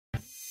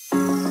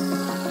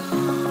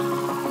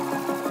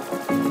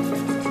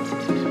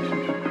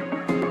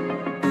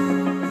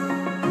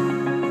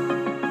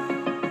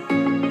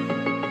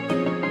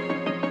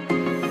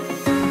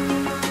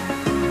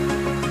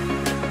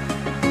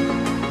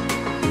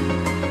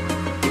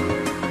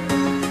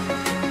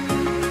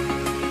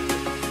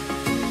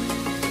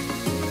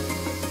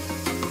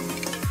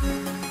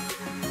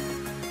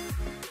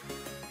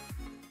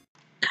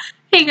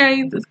Hey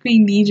guys, it's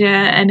Queendija,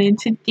 and in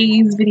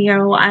today's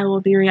video, I will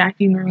be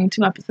reacting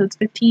to episodes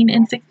 15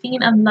 and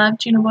 16 of Love,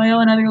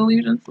 Chunibyo, and Other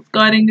Delusions. Let's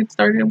go ahead and get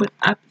started with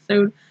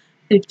episode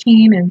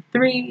 15 in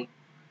 3,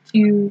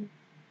 2,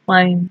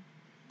 1,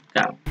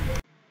 go.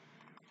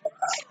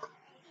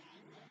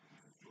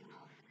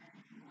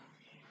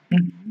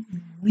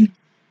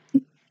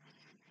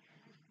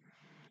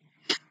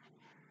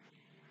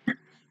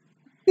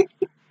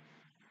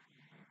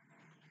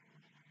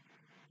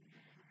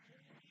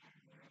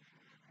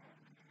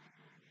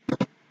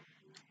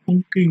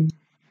 Okay.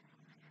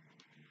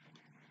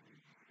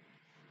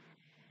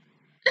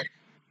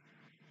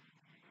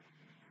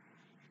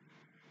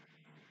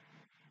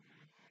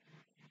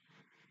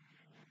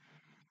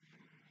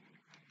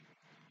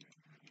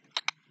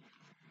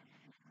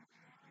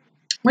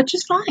 Which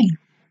is fine.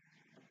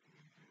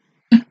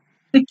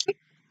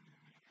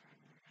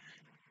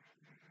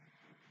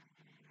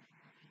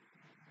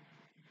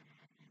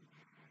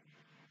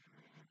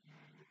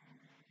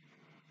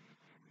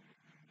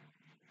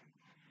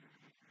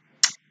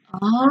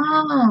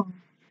 Oh.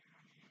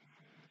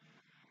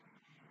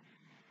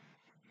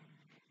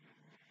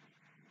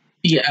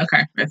 Yeah,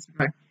 okay. That's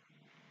okay.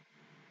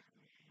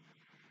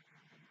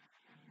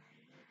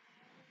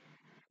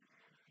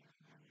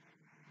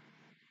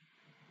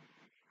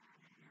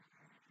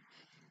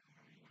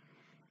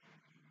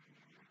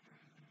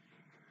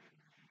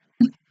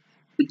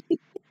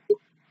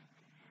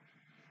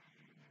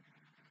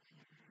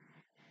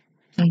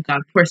 Oh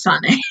god, poor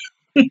Sonic.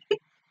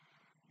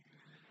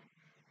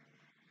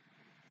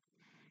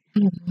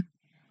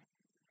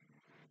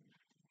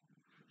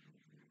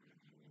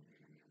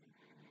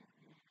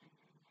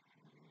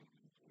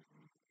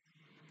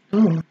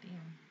 Oh, damn.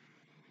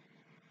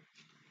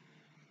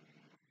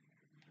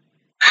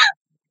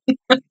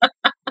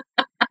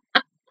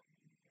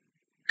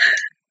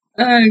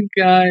 Oh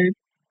god.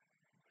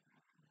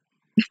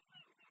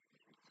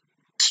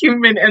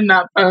 Human in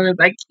that pose,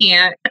 I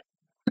can't.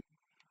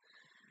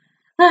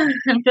 I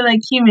feel like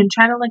human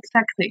trying to look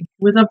sexy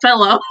with a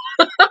pillow.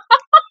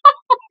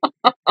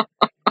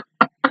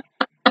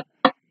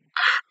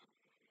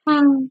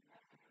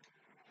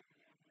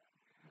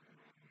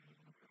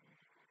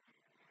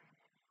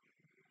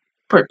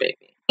 Poor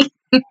baby.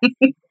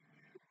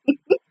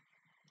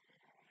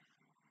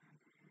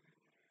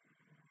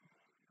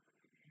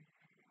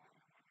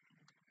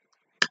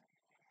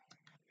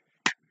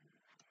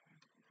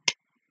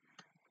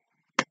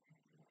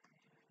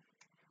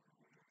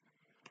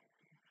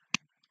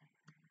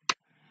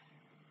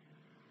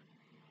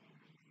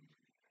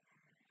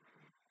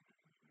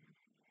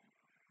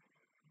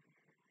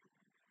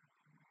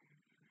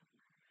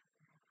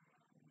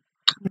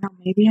 You know,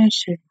 maybe I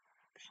should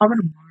probably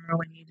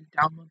tomorrow. I need to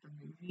download the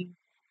movie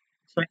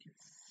so I can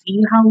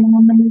see how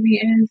long the movie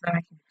is and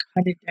I can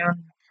cut it down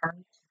in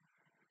parts.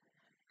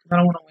 Because I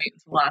don't want to wait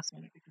until the last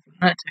minute because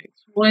that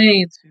takes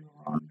way too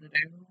long to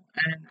do.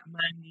 And I'm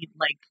gonna need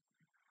like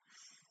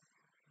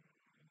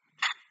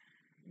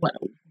what,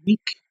 a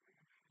week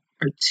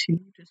or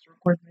two just to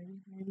record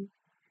maybe.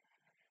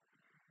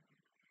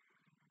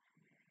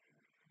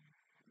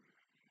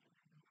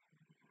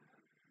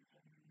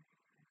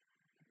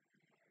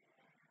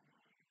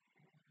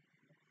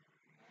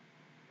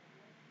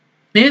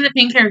 Maybe the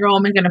pink hair girl will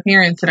make an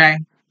appearance today.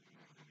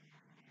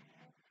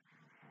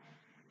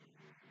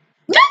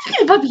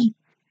 That's puppy.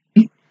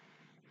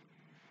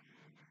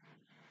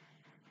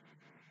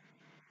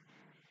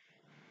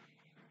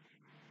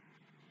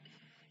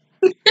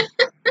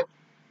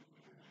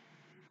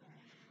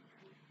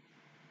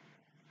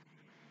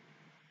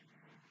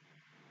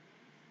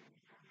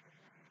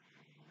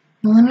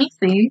 Let me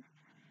see.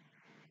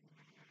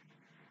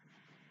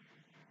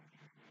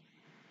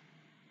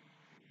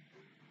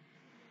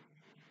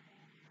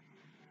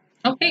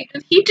 Okay,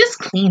 is he just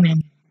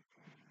cleaning?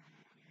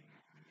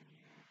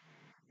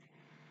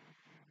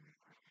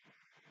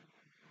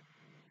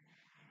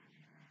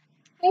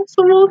 It's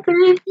a little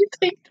three. You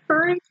take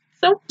turns.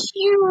 So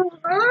cute.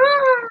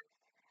 Ah.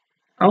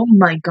 Oh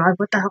my god,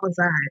 what the hell is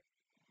that?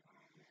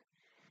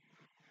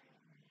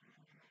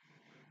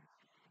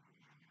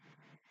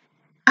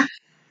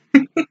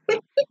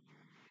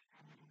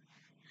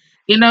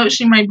 You know,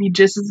 she might be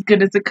just as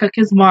good as a cook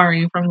as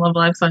Mari from Love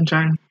Live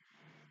Sunshine.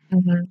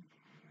 Mm-hmm.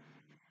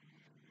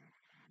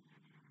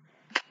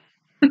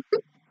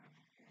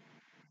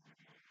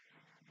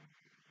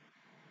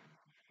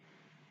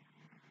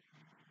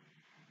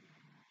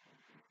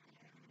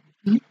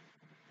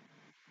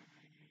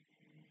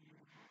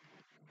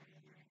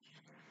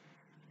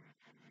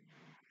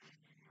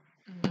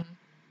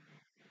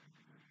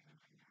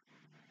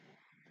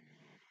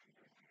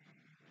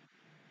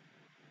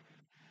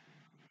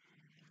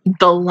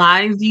 The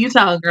lies you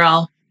tell,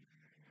 girl.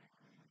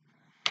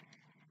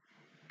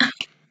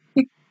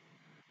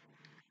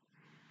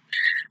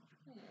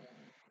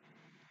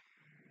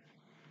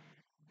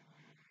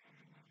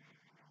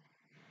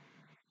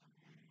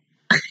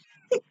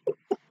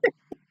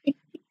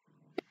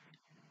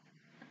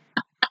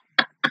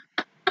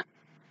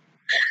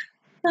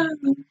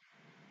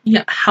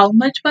 Yeah, how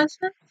much was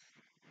it?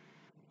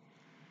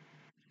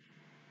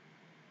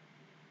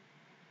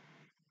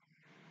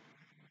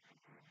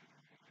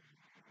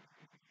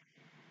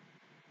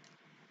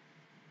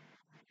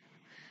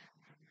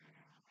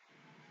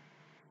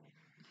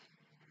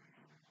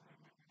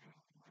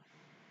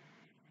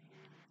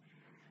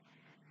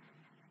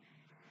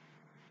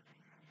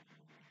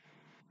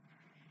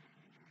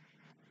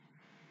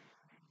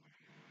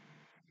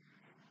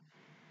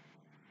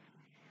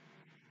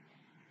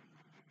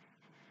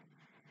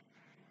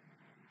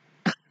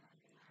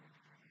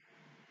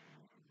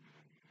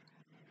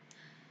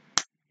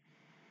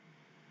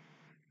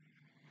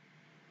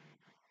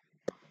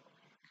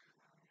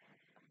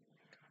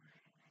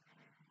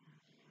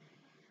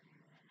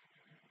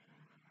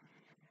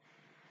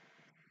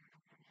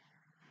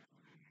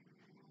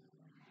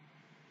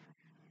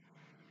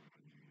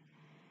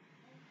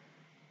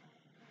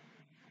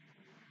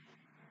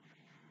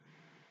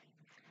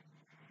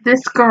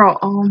 This girl,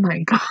 oh my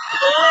god.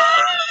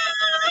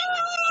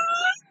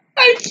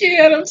 I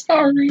can't, I'm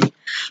sorry.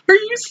 Are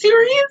you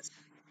serious?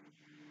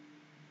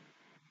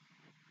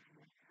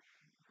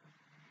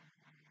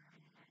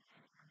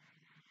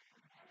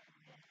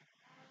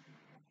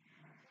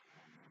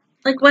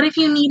 Like, what if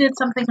you needed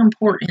something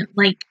important?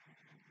 Like,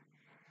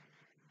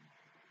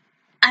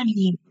 I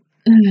mean,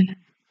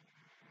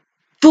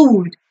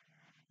 food,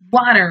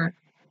 water,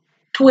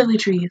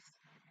 toiletries,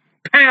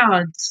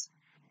 pads.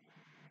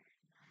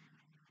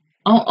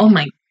 Oh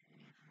my.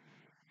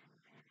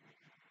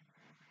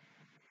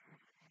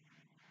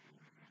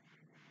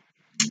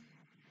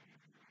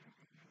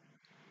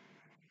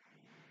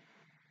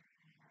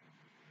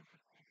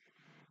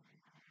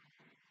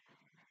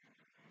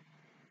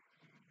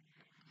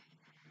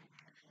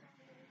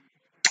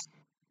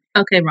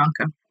 Okay,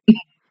 Ronka.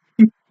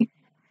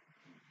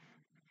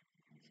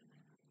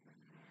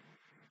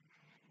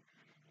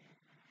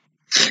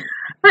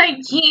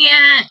 I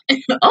can't.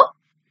 Oh.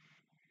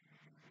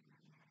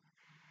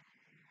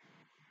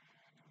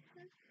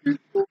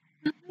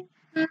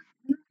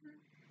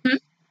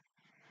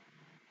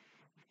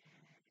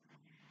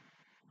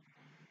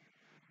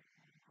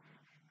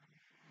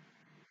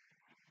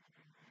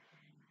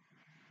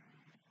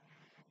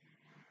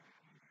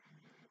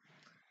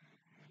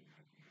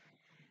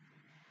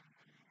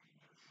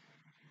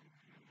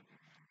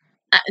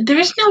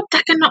 There's no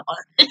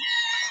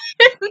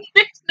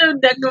there's no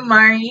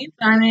Dekamari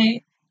on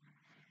it.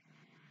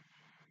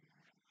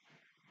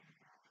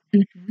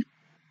 Mm-hmm.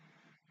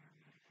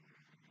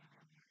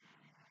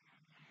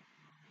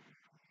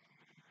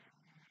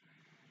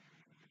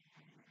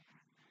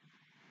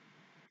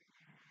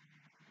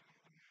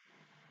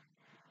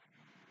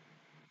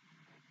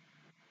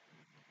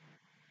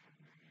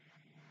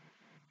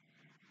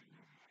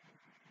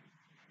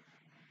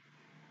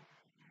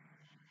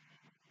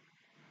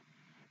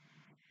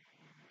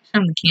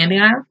 From the candy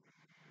aisle?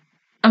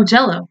 Oh,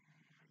 Jello.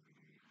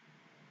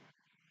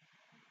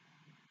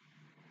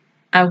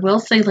 I will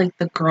say, like,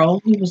 the girl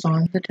who was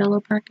on the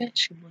Jello packet,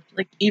 she looked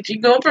like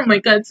Ichigo from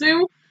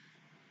Maikatsu.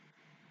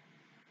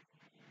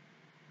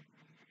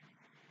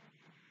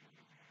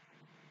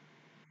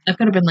 That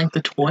could have been, like,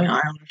 the toy aisle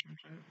or something.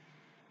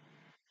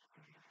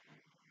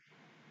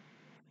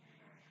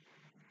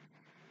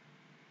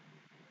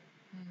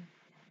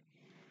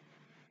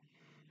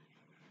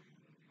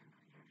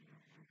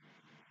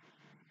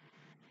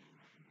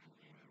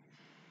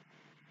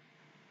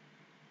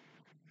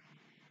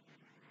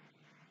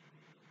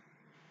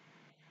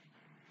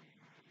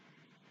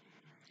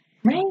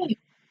 Right.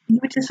 You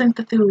would just think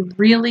that they were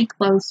really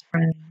close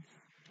friends.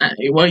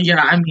 Well, yeah,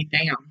 I mean,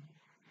 damn.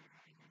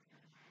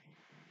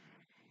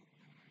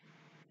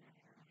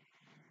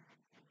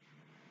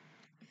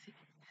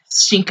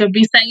 She could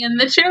be saying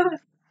the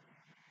truth.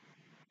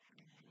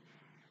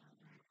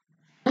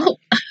 Oh,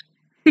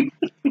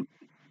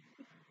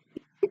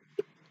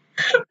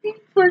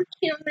 poor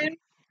Cameron.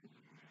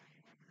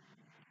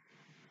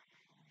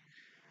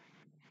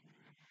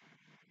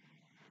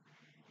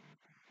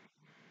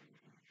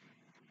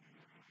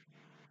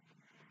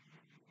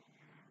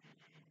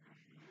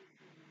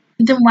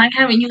 Then why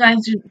haven't you guys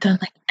done,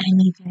 like,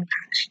 anything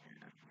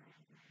passionate?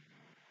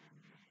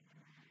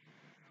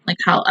 Like,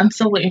 how I'm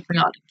still waiting for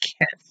y'all to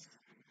kiss.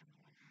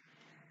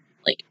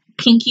 Like,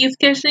 pinkies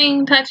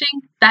kissing,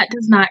 touching, that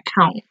does not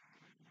count.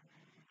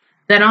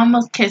 That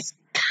almost kiss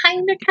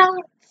kind of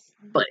counts,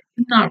 but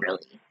not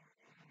really.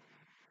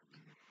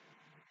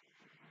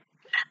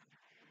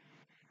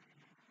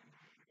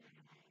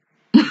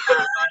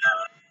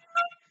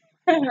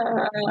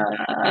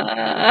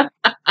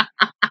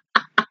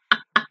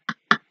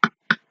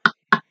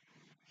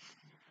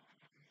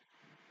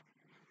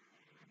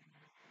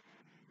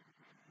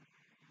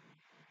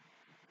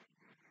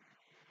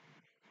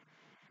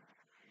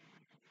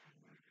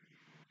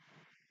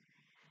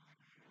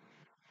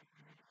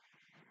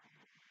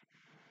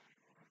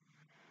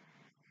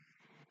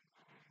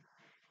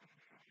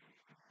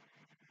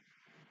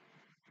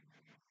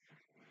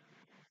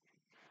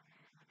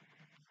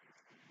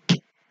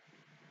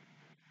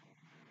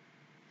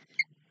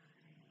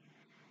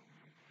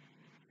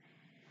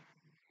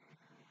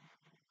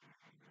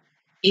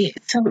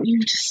 So you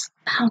just,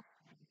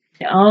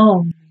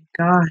 oh my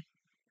god.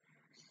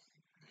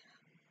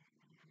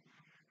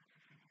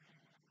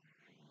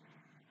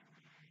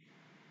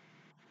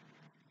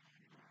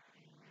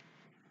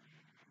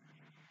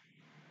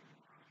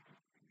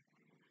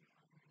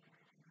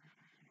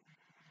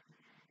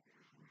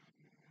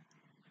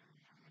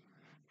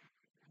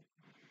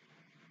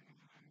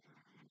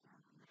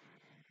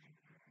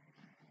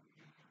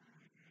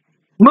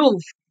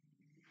 Move.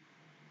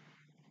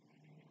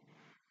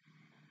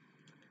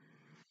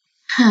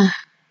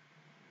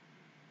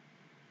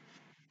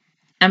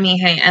 I mean,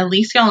 hey, at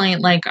least y'all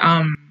ain't like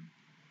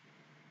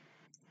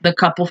the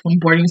couple from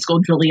boarding school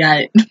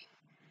Juliet.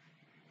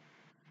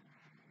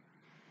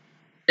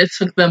 It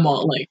took them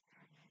all like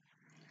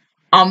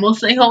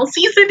almost a whole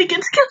season to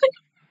get together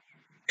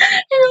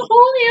and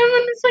hold him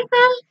and it's like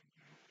that.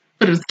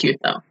 But it was cute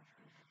though.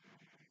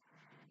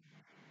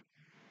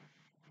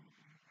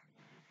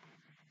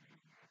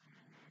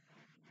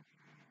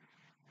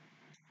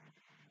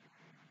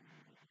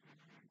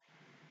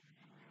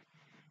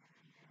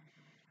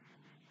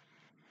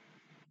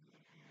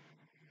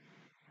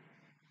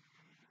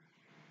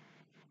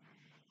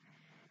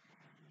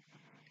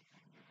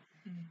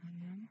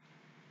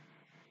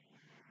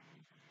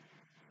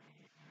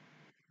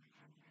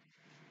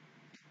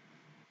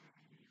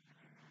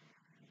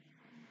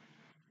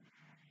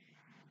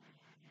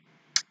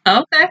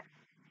 Okay.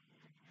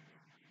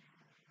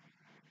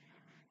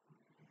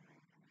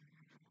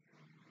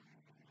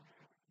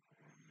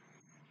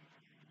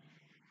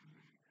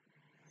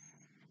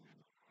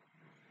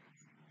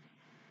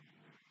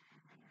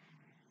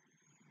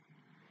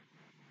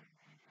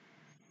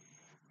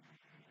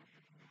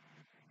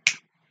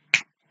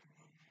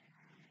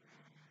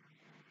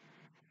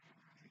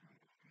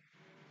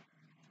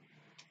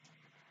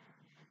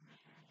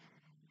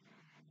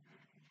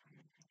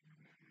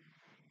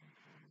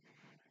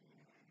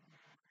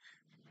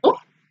 Oh,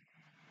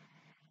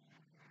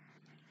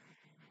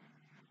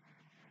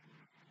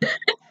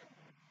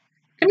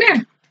 come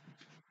here.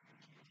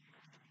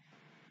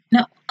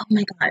 No, oh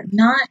my god,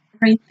 not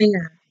right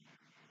there.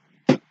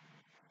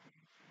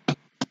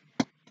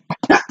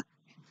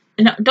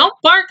 No, don't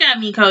bark at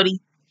me, Cody.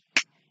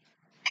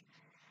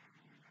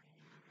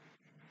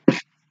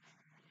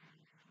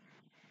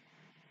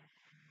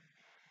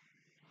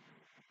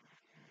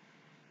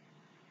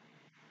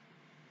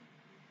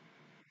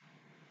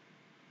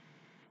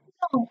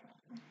 No,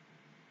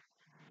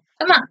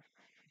 come on.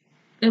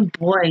 Good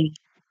boy.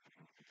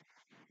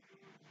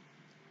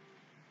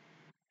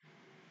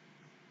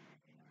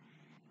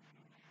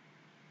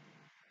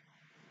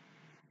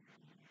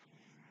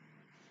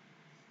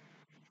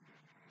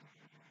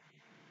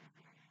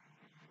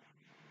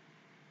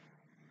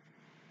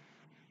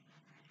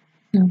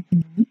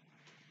 Mm-hmm.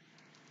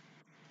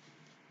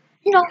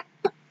 You know.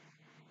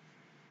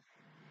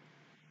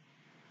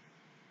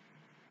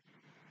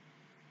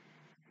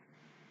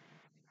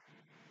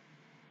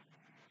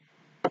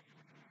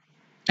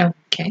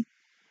 Okay.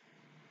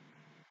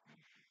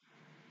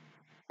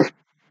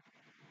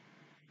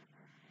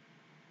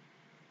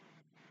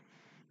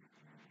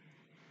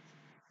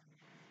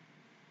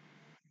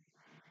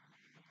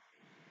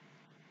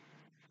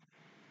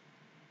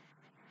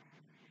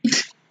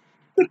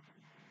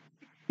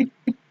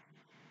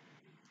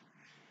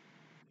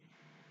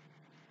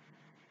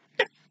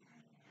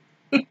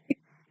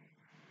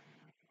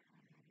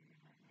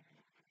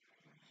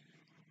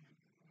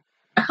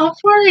 How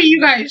far are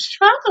you guys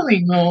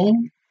traveling, though?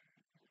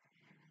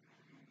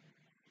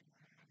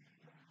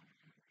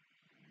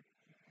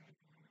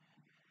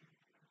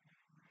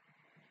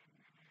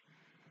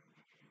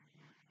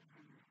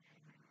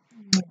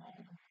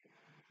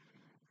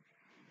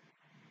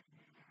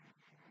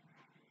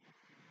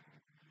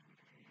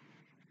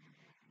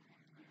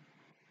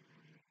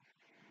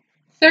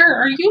 Sir,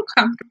 are you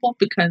comfortable?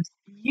 Because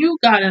you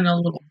got in a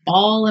little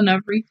ball and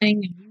everything,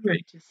 and you were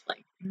just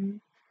like,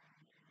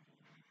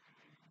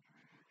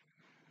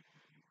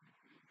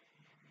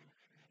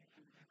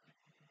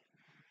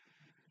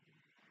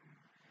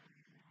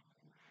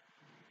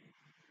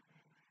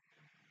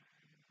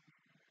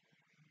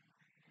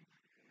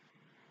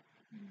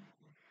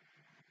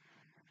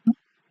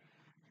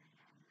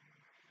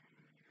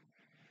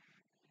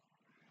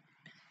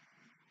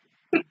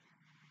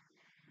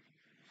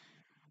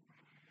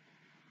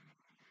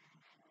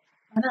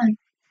 "Alright."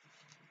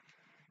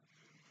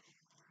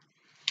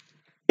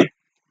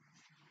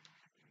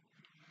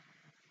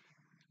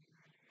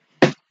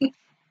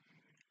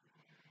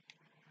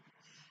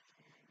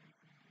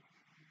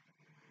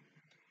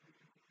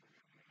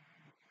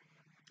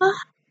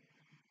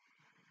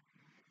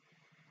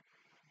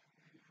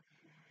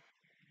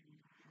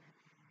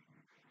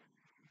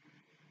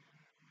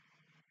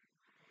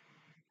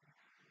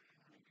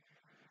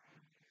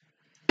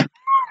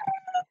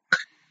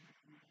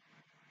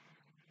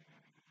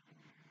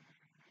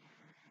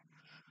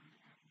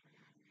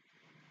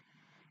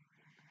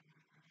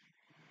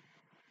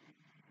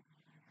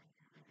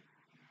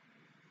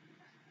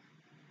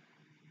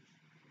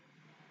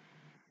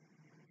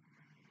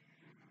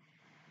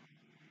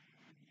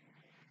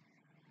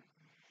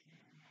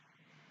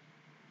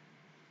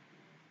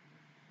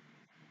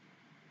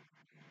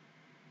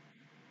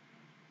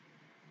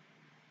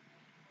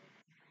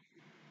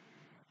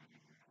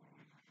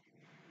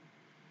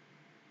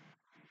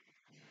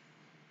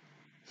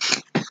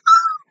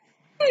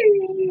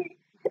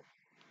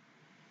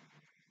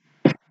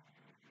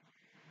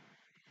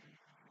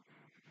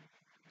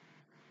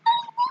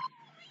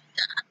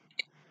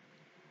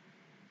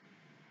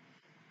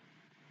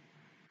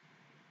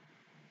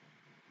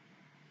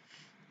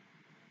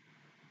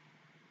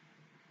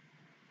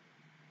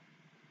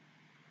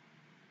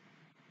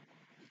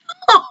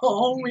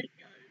 Oh my god,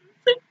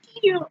 so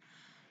cute.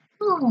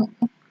 Oh,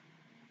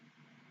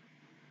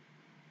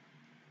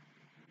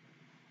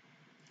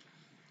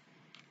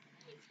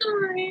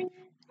 sorry.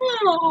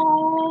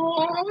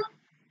 Oh,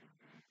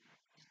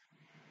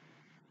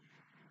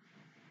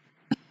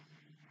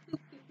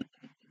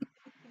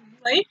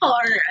 my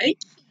heart. I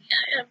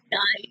can't. I'm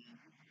dying.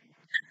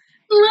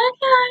 Look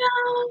at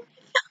him.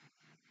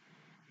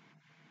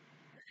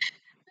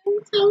 I'm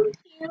so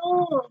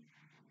cute.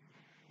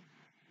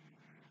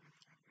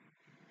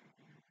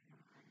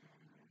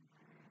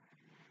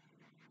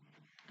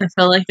 I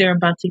felt like they were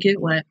about to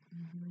get wet.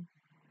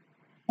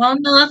 Well,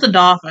 no, that's a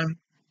dolphin.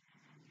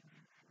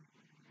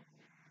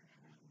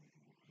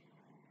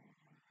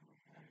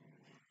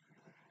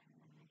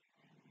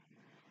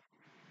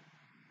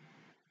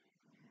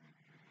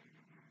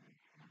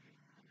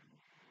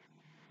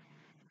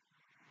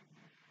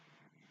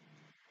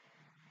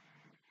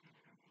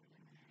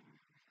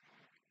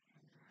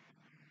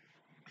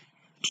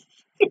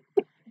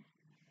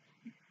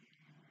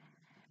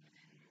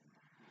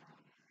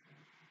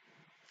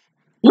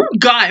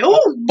 guy.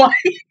 Oh my.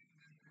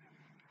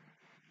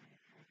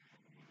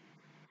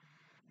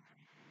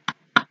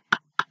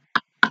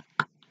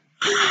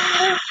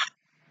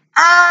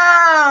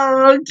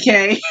 Oh,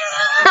 okay.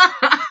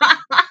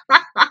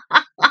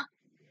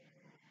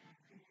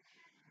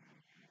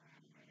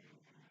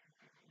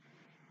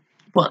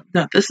 Well,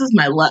 no, this is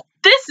my left.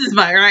 This is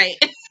my right.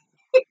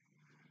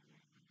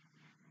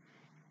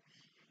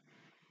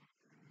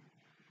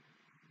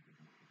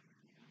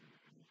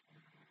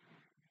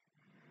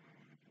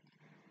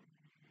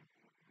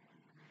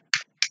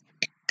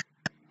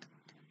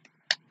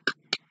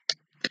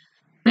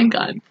 Thank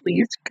God,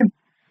 please.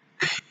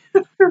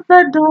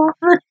 That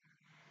dolphin.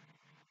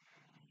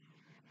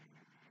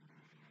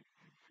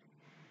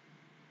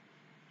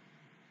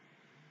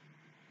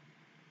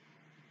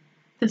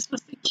 This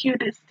was the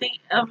cutest thing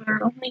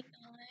ever. Oh my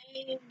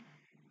God.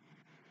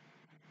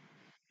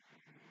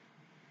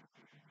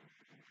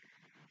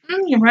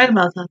 You're right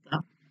about that,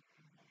 though.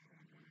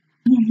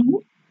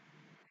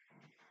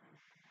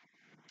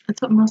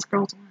 That's what most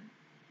girls want.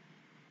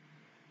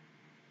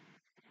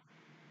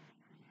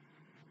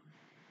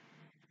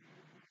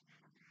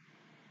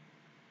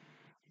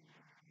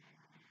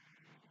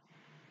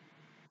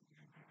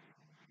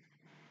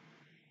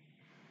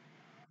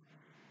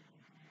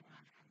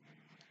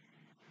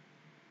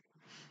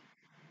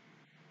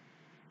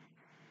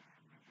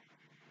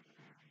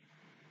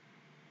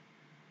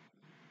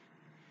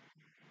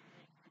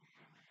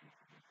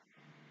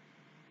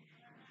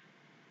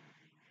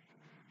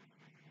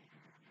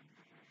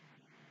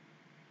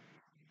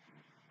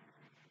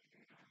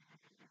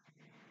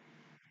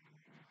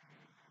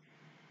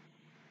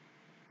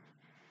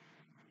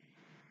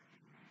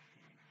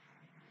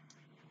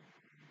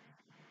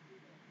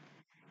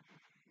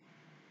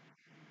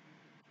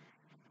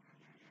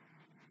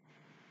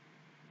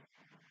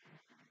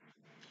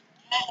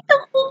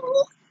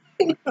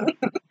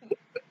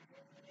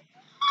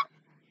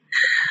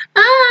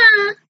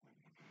 Ah,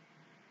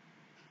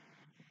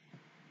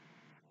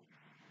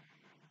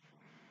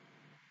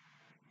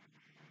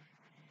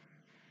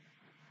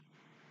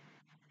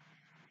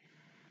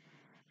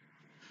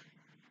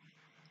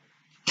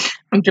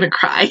 I'm gonna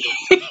cry.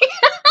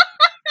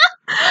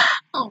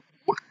 Oh.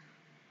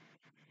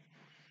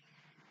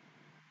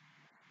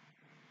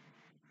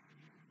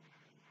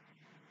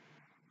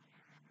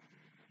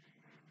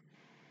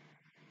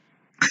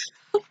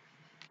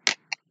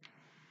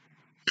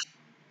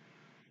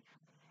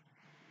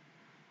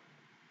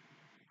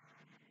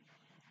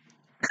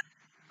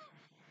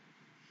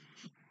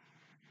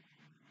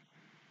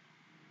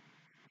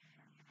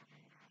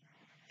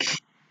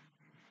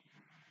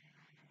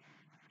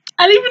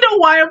 I don't even know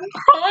why I'm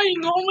crying.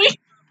 Oh my,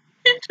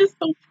 it's just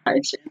so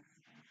precious.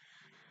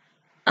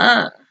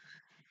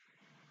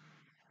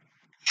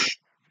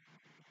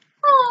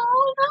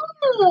 Oh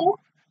no.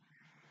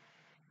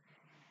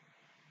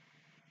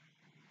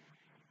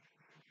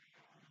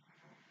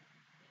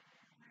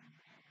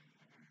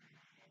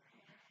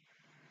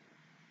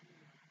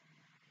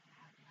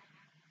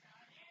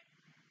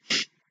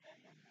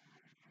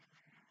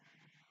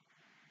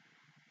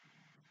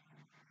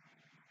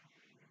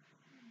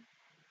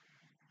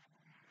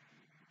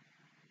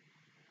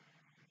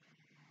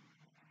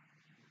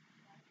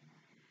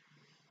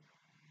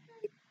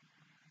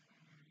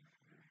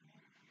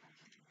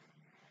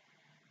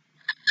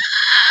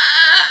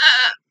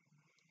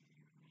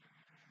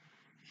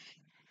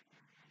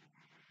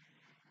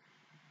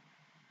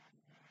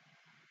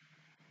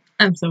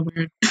 I'm so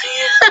weird.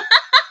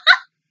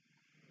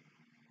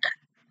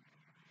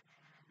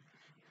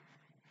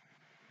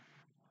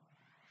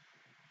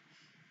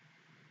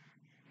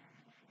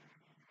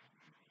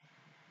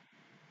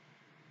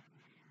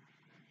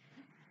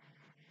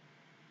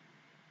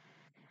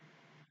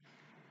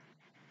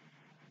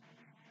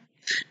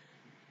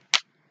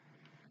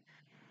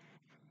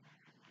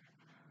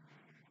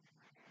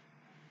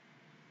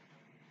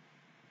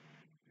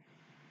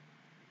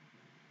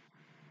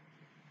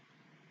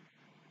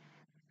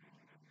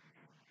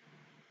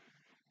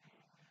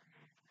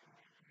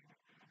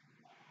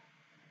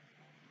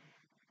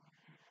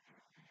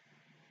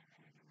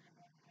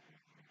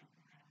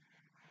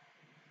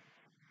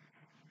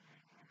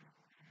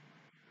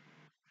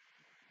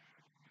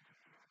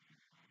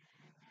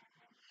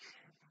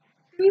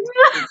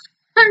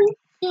 I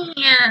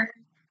can't.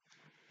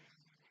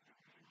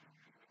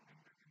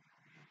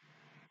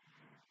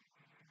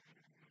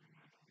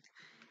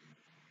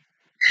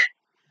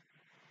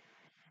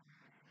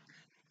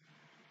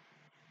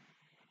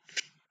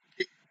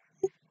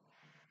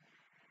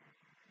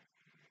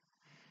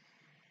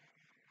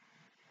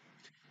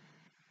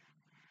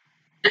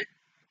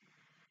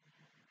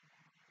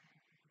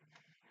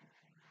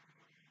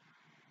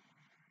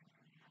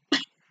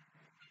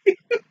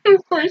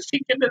 Of course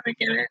she couldn't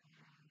get it.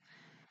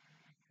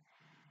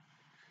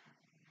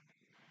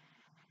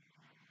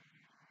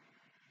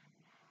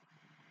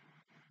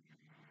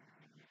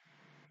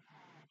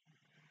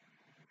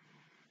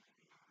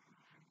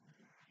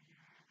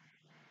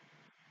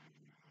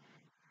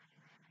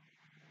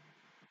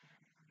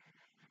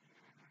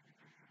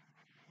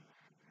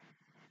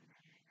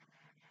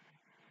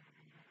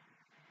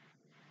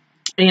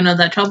 you know,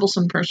 that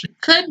troublesome person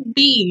could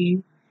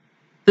be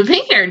the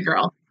pink-haired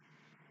girl.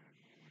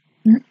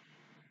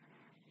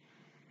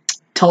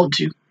 Told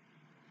you.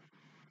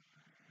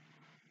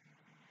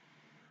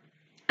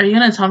 Are you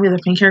gonna tell me the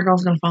pink-haired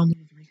girl's gonna fall in love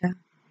with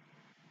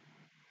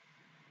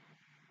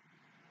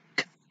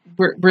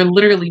Rika? We're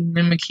literally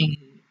mimicking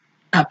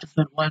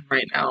episode 1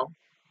 right now.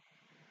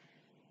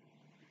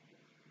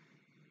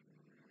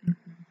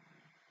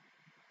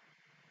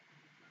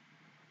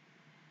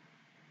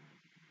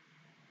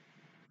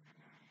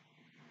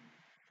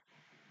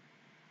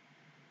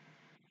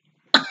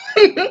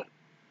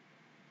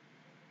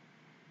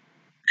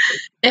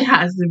 It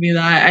has to be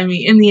that. I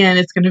mean, in the end,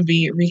 it's gonna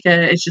be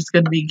Rika. It's just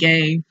gonna be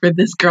gay for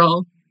this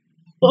girl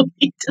who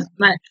he just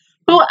met,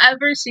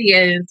 whoever she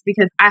is,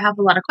 because I have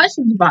a lot of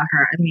questions about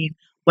her. I mean,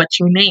 what's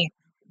your name?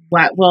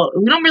 What? Well,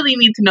 we don't really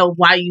need to know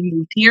why you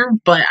moved here,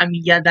 but I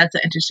mean, yeah, that's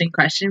an interesting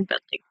question.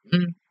 But like,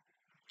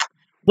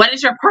 what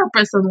is your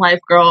purpose in life,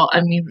 girl?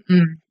 I mean,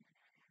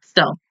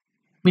 still,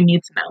 we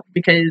need to know,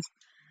 because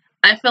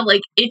I feel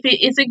like if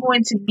it isn't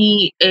going to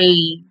be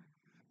a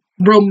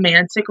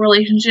romantic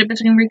relationship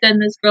between Rika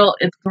and this girl,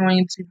 it's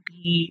going to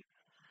be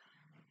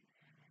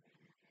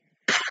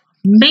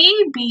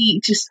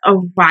maybe just a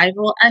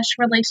rival-esque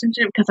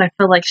relationship, because I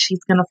feel like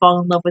she's gonna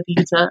fall in love with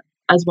Yuta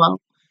as well.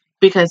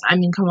 Because, I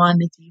mean, come on,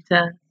 it's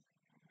Yuta.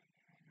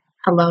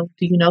 Hello,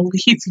 do you know who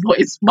he's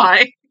voiced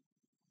by?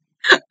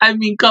 I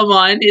mean, come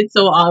on, it's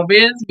so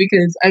obvious,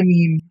 because, I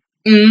mean,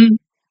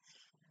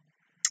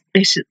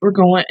 we're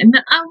going,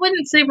 and I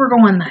wouldn't say we're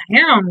going the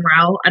harem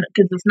route,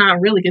 because it's not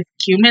really, because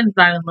Kyumin's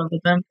not in love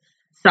with him,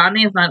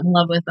 Sane is not in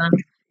love with him,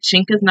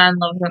 Shinka's not in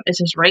love with him, it's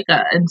just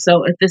Reika. And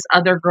so if this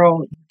other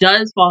girl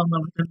does fall in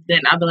love with him,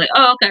 then I'll be like,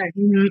 oh, okay,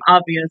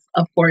 obvious,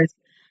 of course.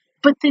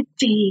 But the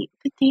date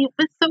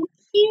was so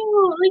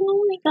cute. Like,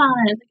 oh my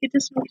god, like, it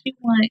just makes you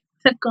want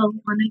to go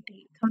on a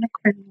date to an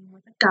aquarium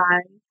with a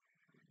guy.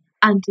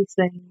 I'm just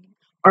saying.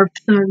 Or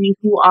some of you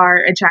who are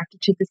attracted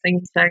to the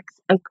same sex,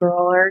 a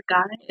girl or a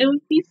guy, it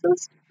would be so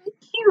super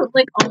cute.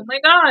 Like, oh my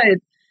god.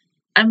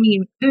 I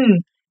mean,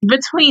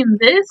 between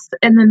this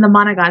and then the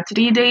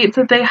Monogatari dates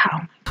that they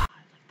have, oh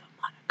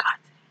my god,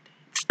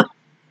 like the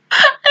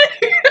Monogatari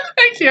dates.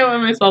 I can't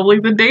with myself.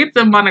 Like, the dates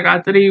in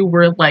Monogatari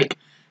were like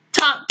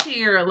top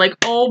tier. Like,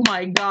 oh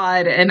my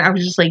god. And I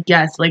was just like,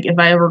 yes, like, if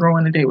I ever go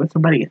on a date with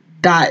somebody,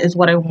 that is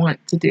what I want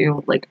to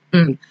do. Like,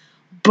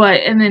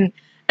 But, and then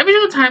every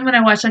single time when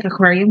I watch like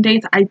aquarium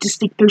dates, I just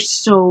think they're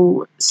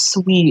so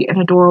sweet and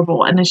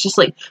adorable. And it's just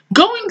like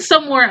going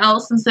somewhere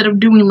else instead of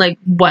doing like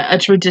a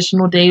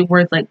traditional date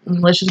where it's like,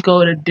 let's just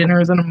go to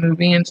dinners and a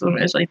movie and so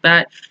much like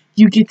that.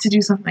 You get to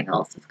do something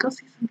else. Let's go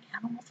see some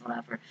animals,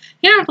 whatever.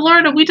 Here in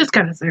Florida, we just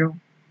got a zoo.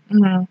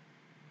 And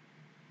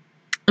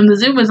the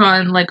zoo was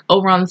on like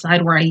over on the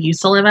side where I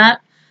used to live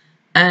at.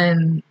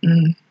 And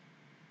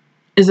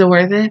is it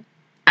worth it?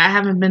 I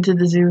haven't been to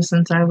the zoo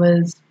since I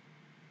was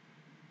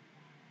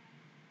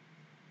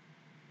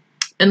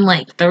in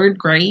like 3rd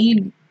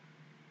grade,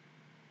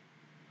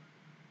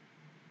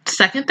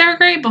 2nd, 3rd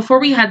grade, before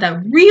we had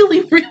that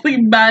really,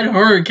 really bad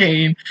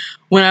hurricane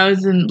when I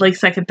was in like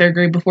 2nd, 3rd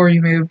grade before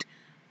we moved.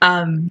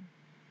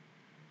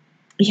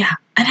 Yeah,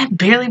 and I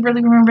barely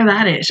really remember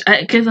that ish,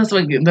 because that's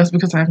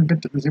because I haven't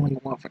been to the zoo in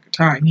a long fucking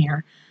time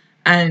here,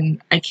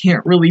 and I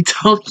can't really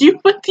tell you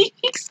what the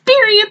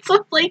experience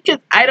was like because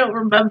I don't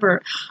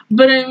remember.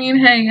 But I mean,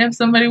 hey, if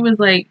somebody was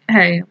like,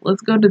 hey,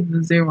 let's go to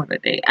the zoo on a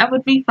date, I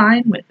would be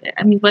fine with it.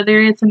 I mean, whether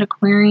it's an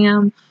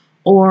aquarium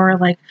or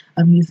like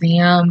a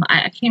museum,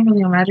 I can't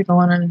really imagine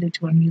going on a date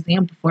to a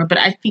museum before, but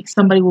I think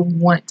somebody would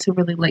want to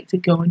really like to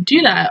go and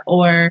do that.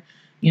 Or,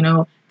 you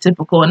know,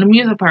 typical in a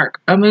amusement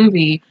park, a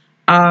movie,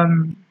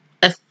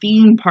 a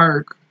theme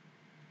park.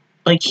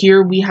 Like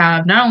here we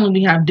have, not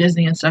only we have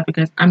Disney and stuff,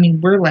 because I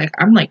mean,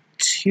 I'm like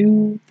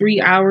 2-3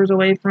 hours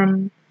away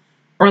from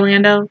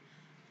Orlando.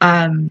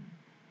 I'm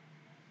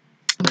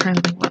trying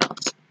to think what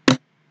else. You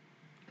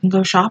can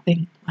go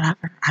shopping,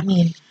 whatever. I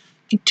mean,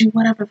 you can do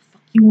whatever the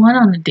fuck you want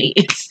on a date.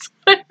 It's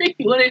whatever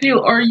you want to do.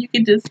 Or you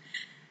can just,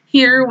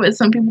 here what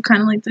some people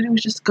kind of like to do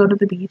is just go to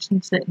the beach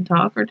and sit and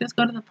talk, or just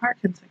go to the park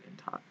and sit and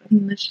talk. I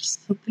mean, it's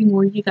just something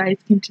where you guys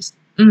can just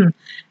and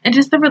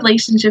just the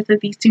relationship that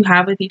these two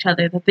have with each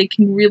other, that they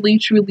can really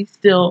truly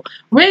still,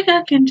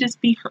 Rega can just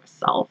be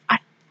herself. I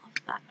love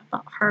that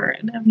about her.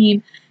 And I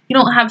mean, you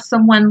don't have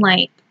someone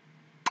like,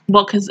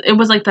 well, because it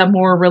was like that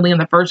more really in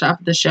the first half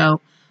of the show,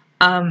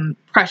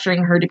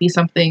 pressuring her to be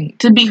something,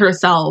 to be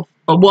herself,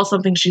 or well,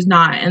 something she's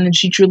not, and then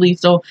she truly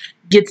still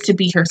gets to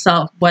be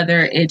herself,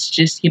 whether it's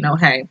just, you know,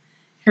 hey,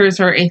 here's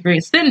her 8th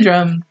grade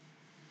syndrome,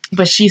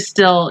 but she's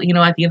still, you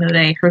know, at the end of the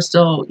day, her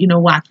still, you know,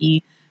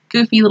 wacky,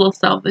 goofy little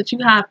self that you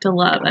have to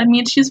love. I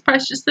mean, she's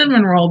Precious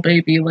Cinnamon Roll,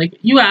 baby. Like,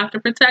 you have to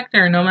protect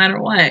her no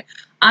matter what.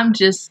 I'm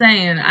just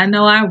saying, I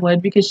know I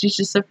would, because she's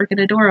just so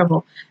freaking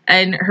adorable.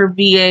 And her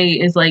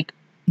VA is like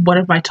one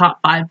of my top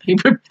 5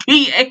 favorite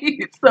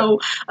VAs. So,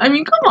 I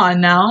mean, come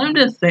on now. I'm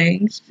just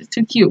saying, she's just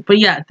too cute. But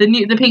yeah,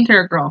 the pink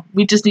hair girl,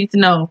 we just need to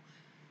know,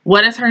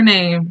 what is her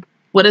name?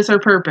 what is her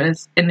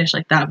purpose, and it's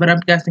like that. But I'm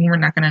guessing we're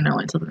not going to know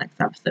until the next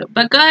episode.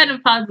 But go ahead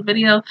and pause the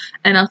video,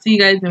 and I'll see you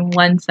guys in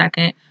 1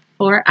 second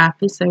for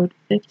episode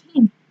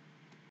 15.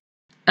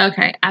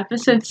 Okay,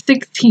 episode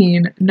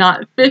 16,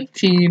 not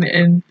 15,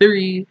 in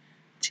 3,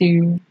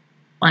 2,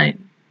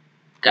 1,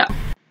 go.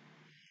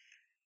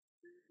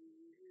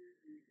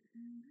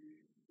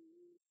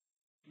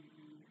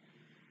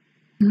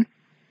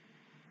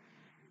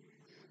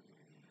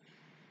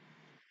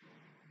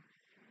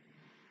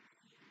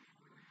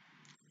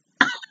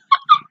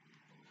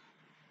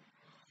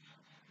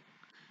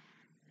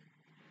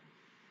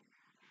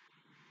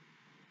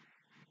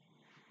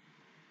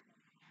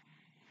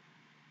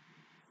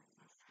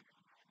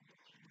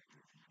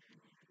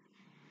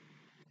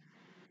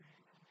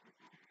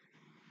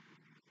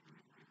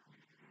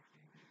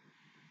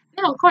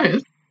 No, of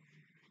course.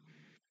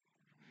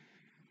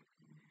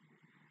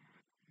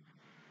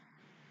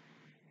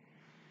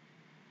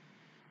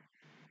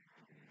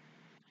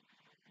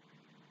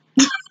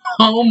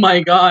 Oh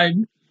my god.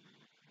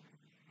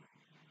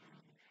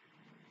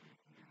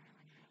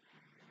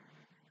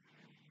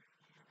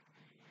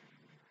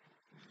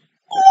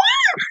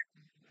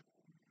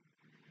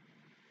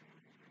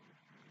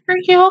 Are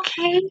you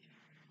okay?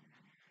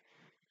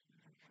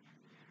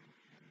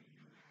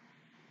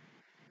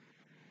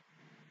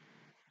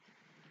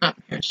 Oh,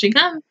 here she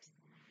comes.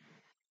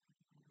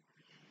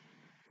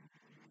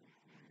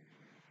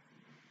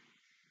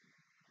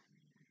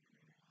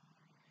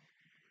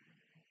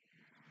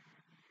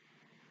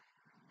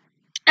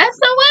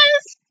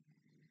 SOS!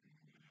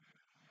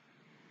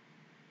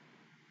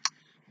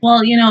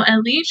 Well, you know, at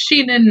least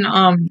she didn't,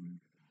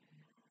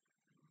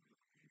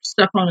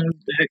 step on his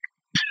dick.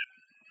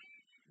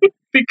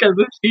 Because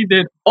if she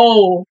did,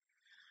 oh,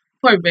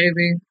 poor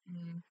baby.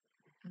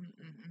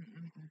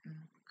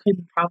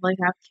 Couldn't probably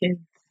have kids.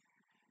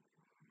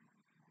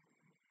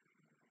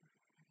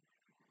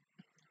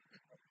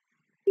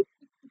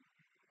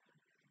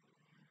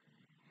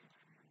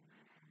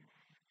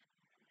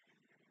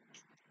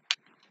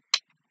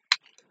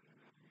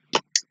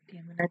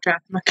 Damn it, I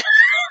dropped my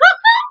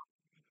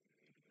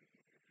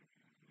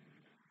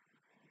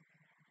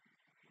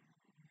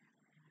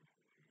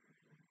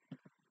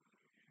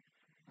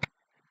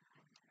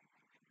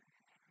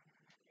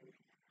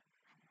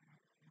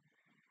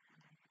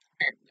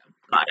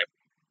got it.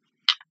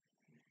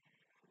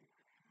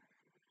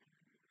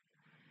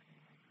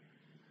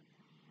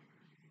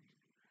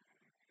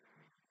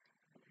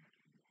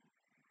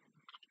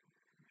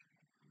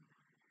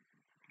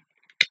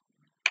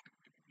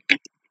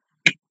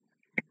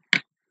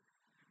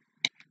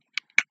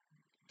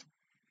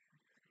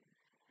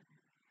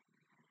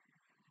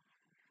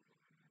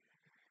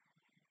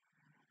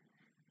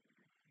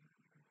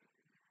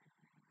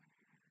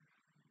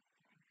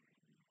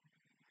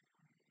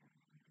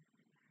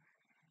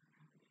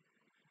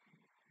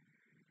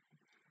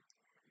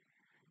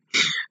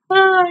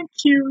 Ah,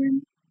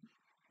 cute.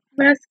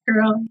 Best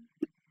girl.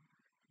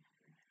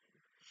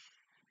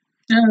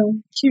 Oh,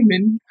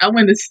 human. I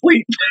went to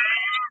sleep.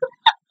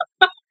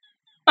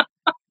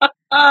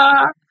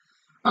 Ah,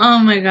 oh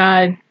my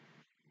god.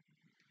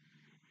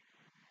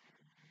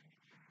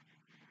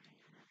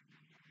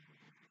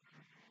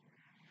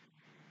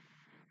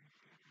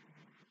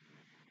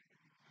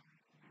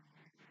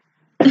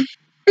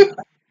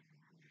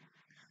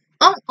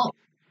 Oh, oh.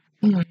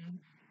 Mm.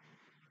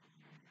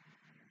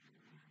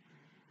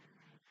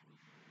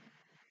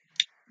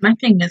 My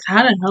thing is,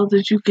 how the hell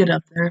did you get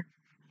up there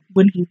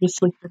when he was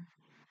sleeping?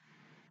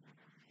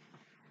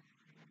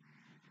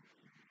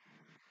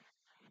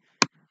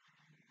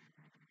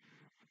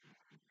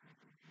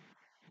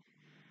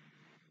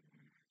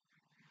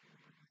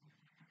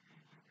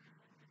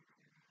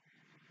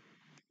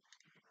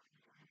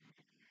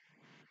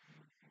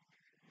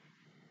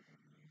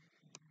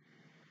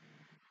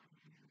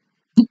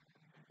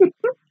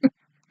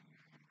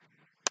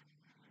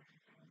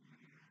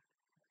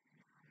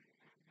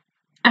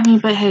 I mean,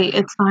 but hey,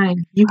 it's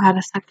fine. You had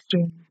a sex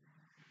dream,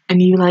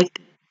 and you liked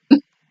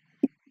it.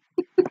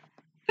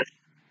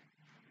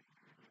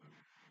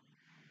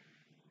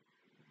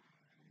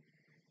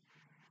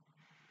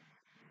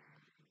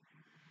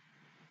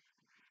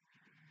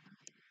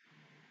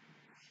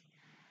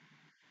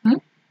 Hmm?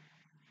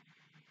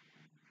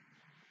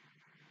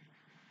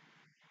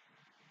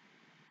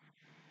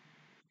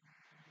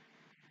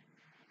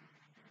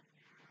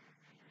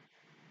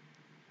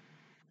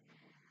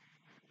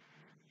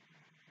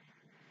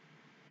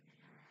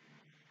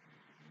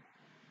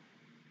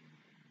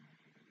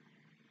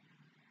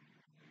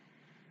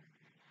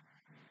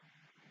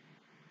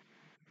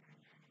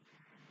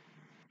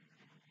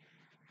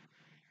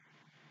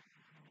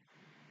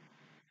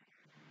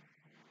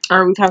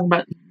 Are we talking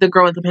about the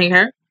girl with the pink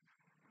hair?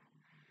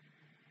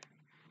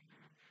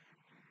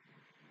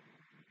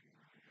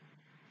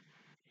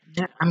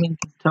 Yeah, I mean,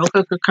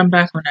 Toka could come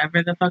back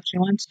whenever the fuck she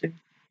wants to.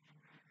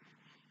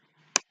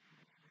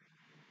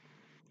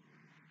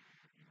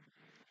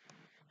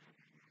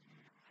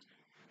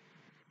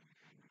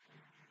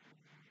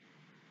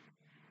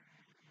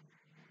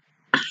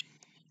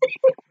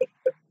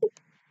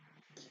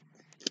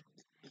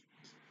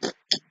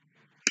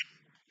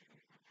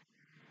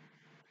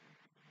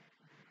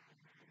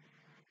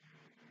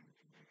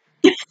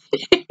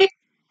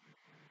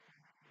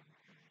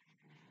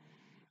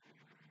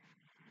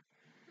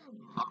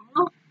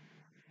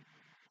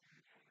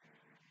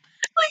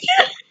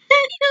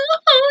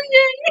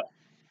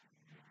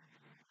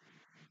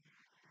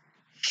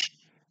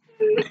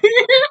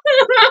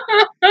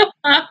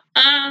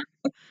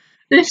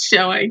 This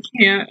show, I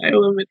can't. I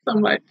love it so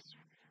much.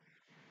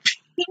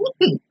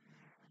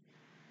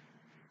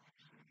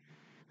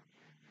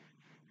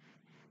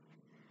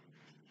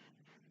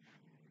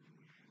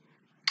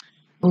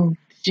 Oh,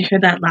 did you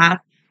hear that laugh?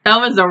 That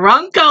was a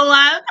Ronco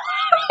laugh.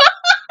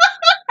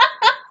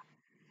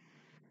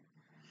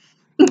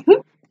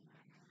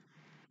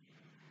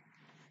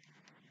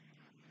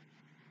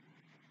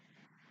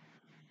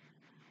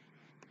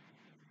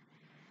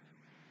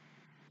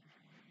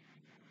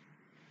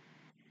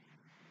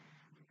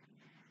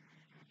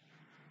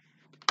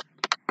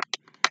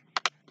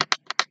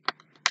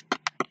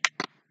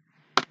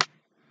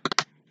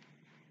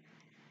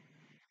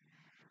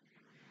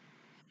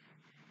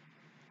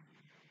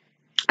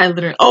 I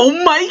literally, oh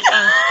my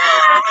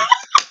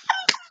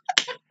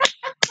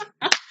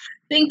god!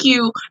 Thank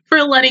you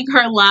for letting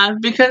her laugh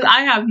because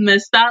I have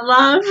missed that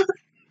laugh.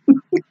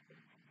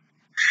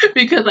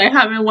 Because I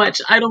haven't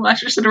watched Idol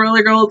Master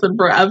Cinderella Girls in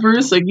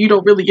forever, so you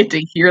don't really get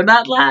to hear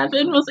that laugh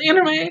in most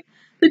anime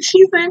that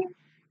she's in.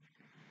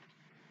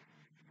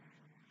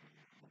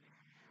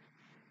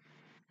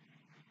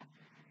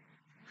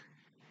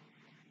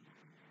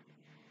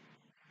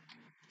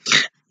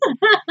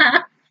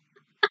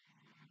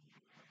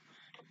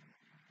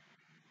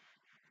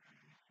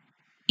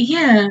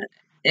 Yeah,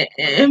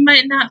 it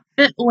might not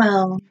fit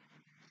well.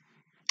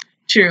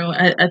 True.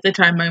 At the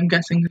time, I'm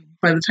guessing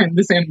by the time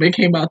this anime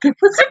came out, there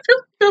wasn't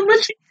really that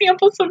much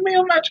examples of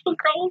male magical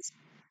girls.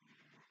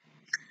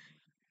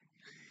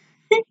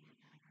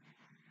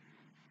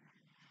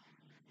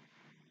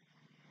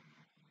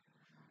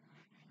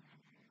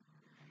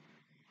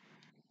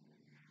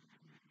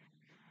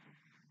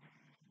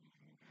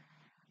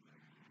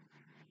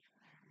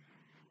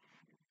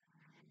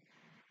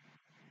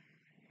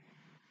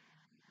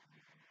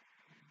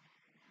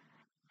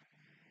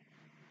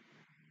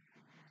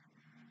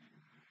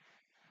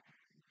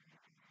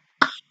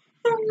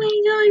 Oh my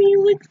god,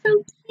 you look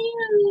so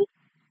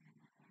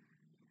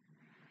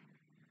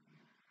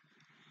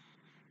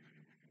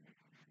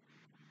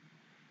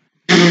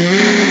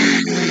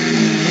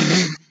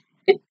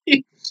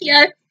cute.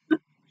 Yes,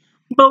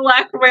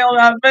 blackmail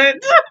that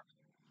bitch.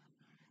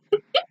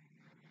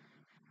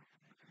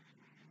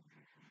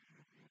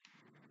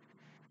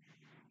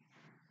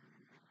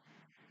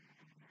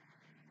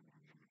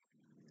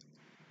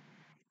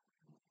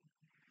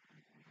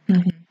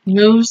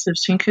 Moves so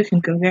Shinka can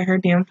go get her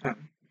damn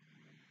phone.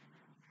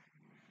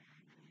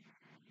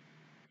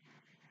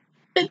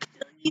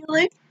 You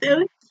look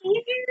so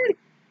cute.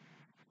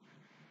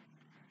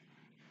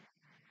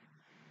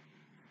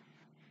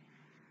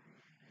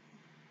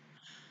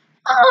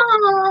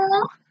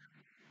 Oh.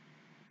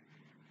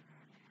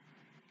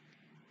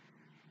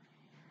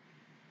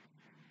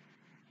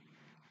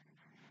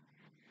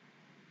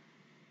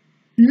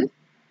 Hmm?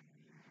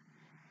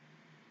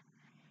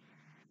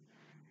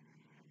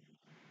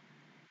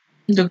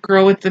 The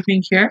girl with the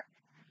pink hair?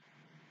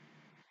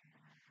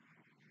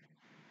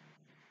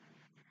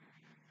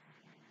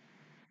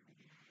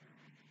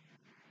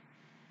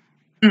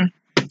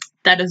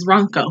 That is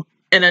Ronco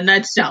in a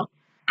nutshell.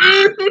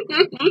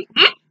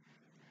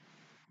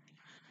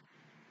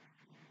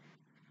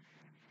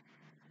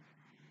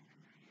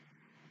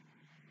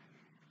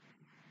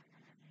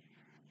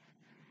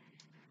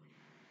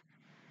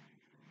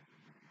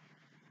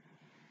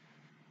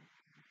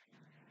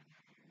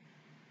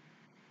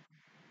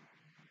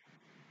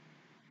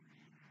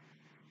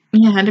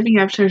 Yeah, had to be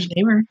upstairs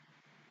neighbor.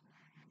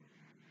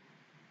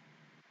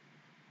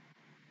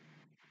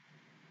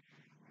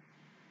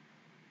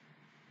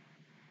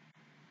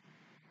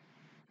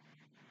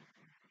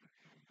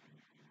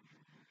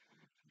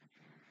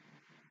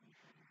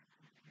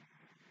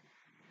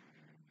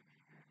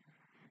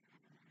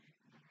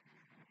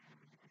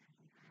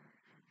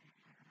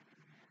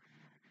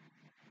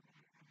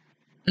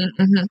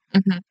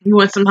 You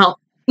want some help?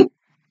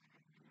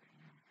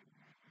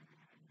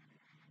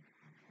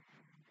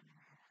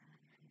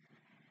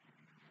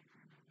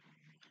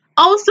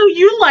 Also,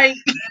 you like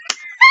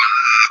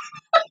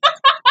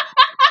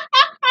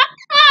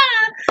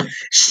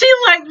she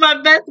like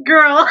my best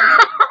girl.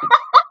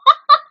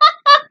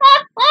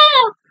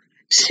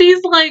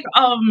 She's like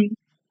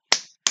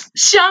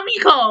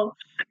Shamiko.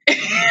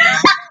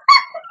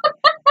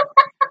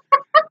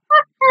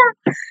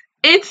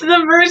 It's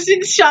the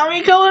version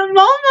Shamiko and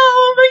Momo.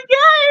 Oh my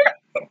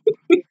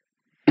god.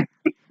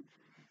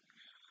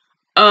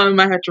 I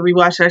might have to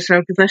rewatch that show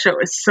because that show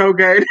is so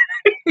good.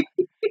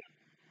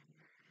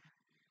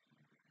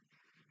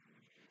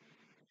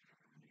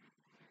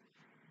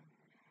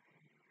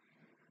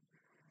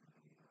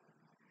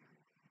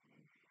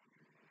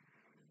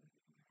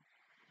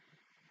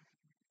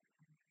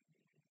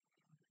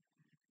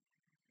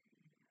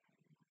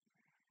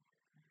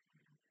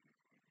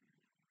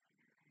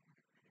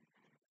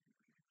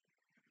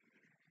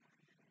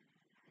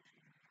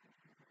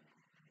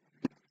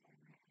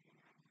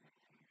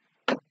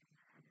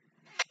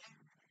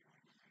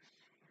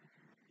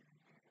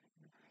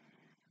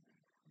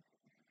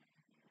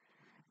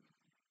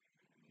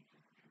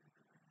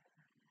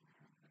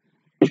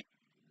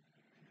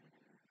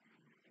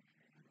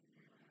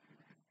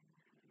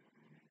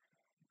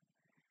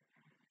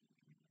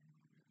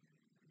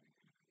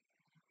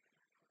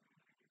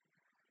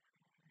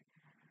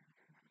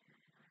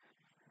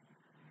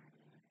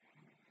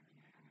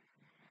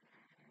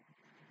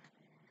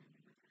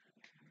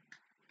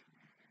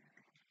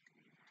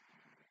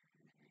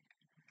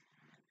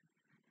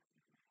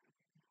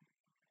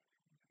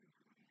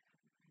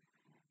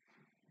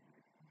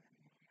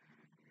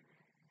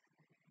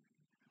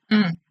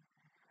 Mm.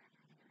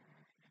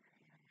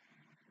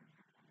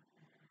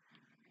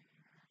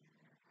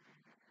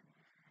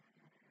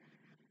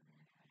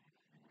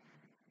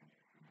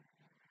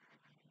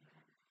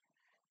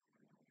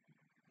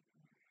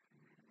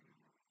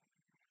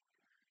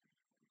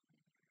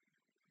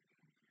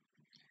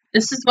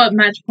 This is what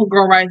Magical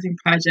Girl Rising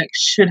Project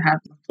should have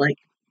looked like.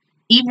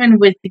 Even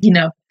with,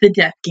 the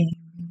death game.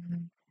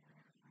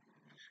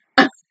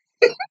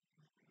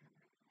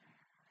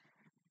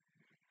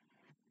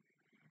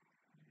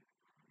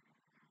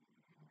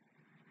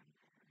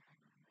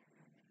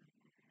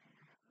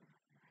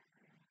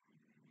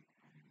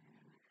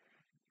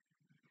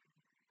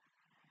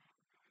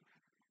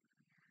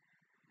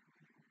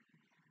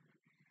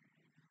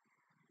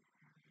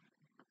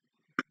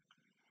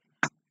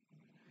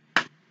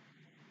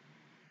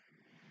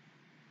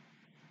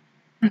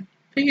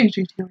 Figures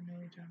you two know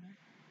each other.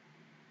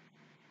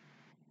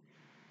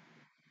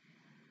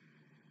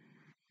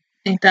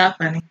 Ain't that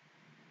funny?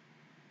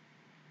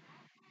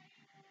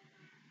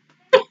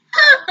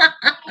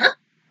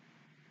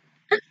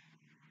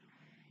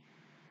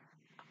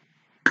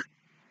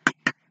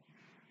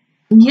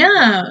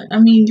 Yeah, I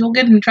mean, you'll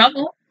get in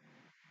trouble.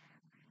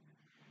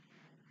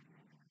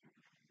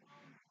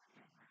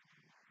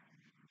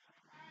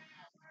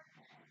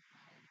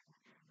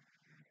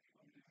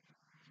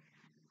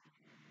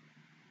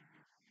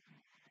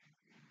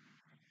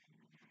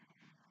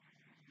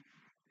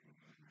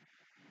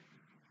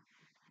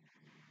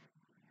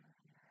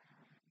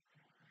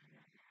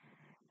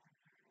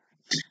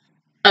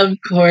 Of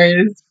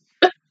course.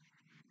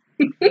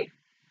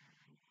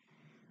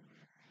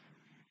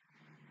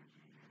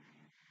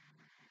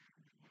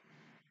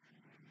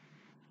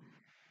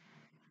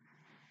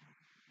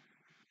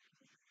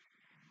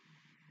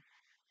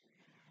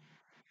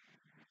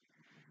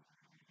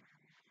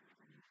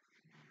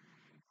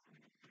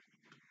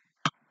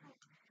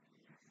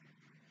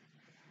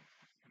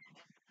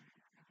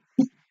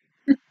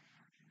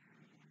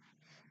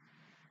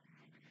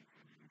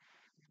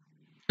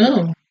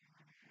 Oh.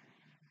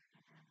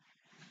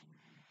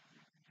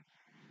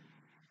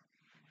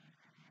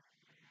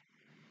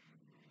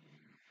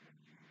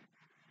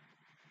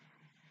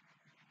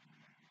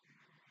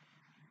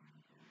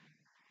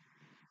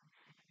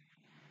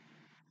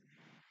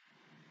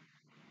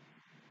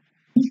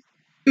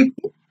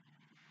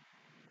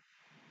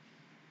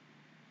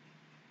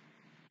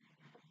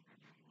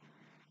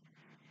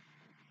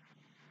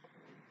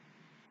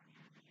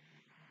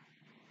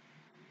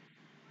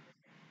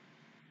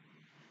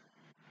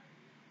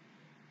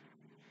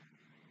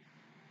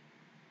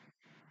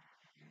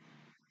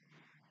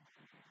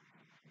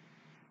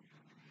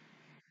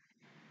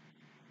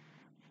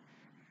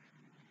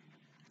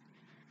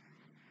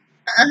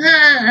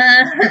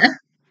 Uh-huh.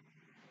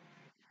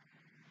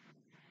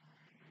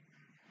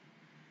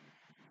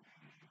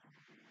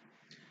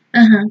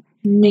 Uh-huh.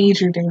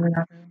 Major daily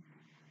auto.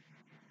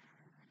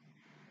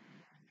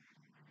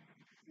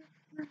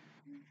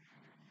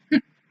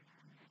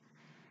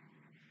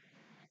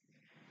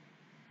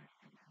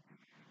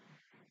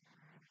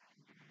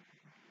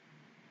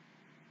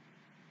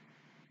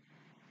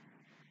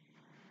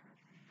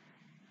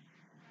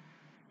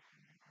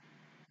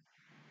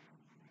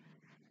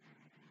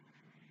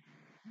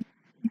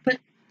 But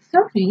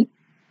Sophie.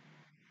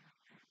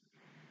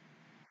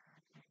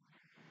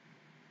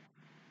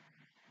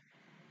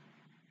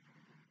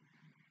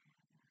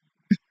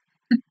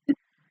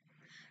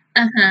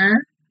 Uh-huh.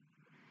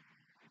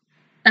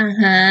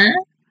 Uh-huh.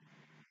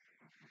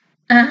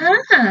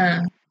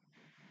 Uh-huh.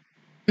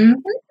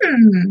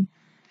 Mm-hmm.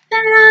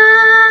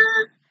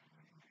 Ta-da!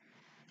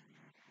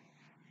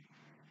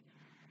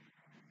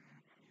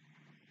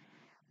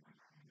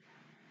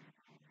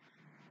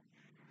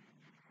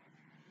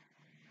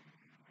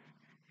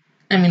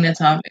 I mean,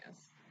 it's obvious.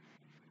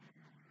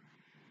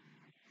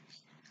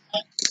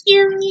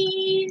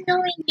 Cutie,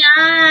 no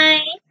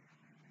guy.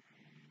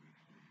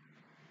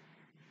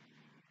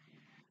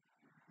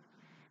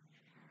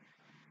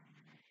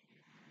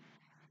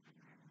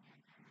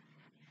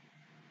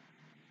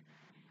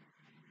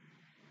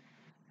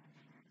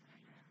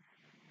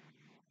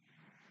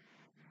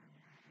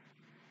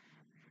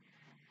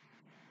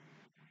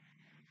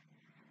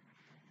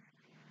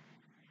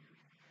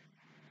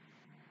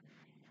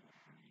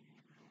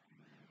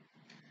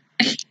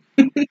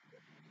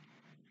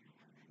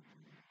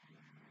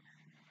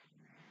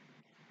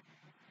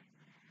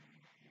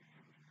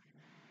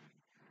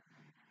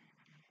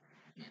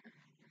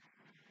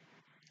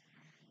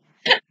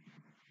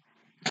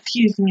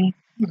 Excuse me.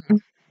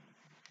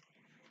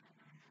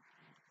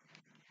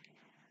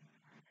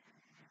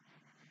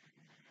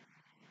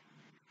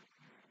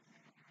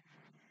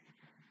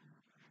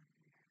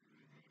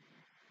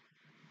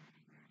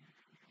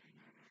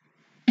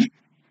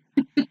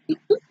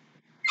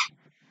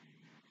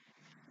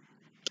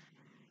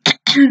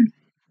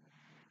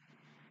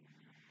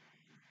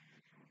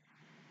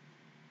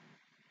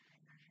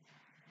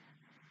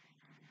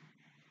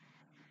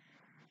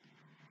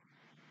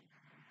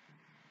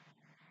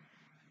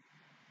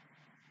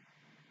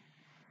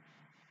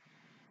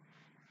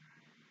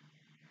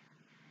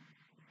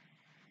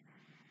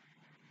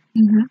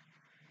 Mm-hmm.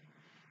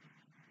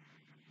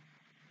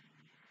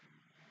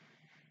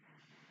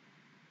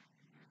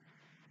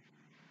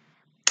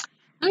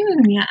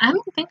 Yeah, I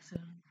don't think so.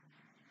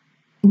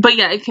 But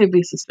yeah, it could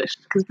be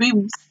suspicious because we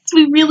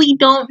really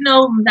don't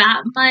know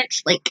that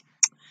much. Like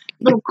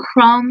little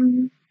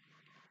crumb.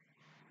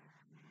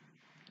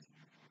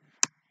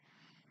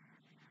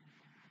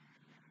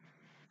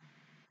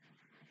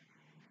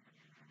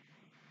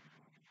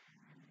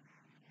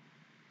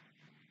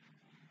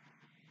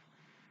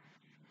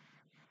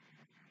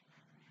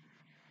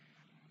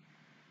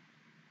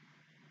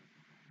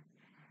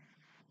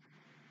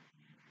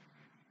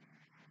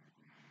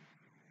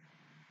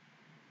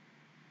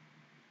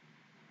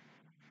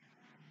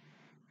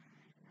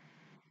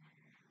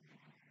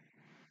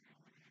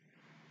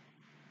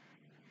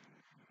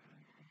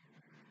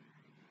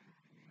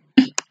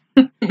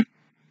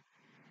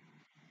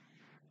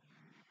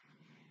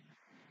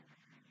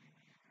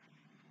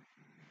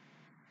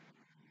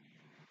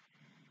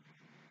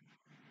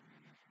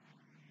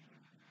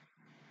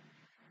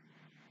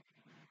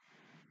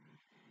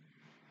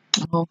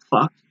 Oh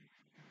fuck.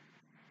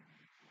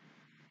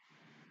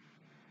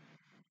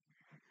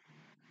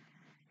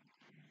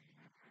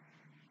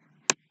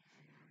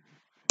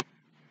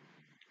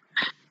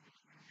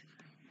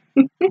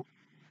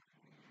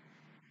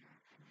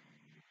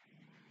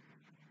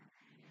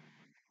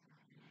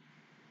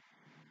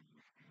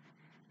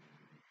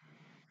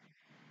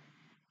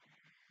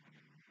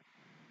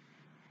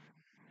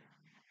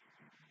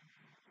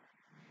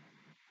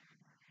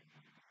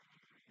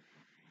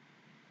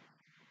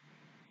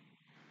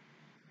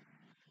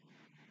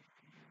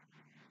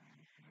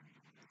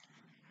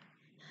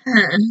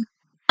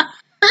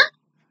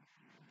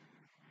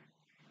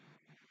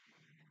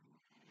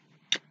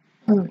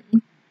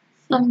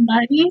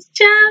 Somebody's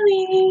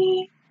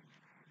jelly.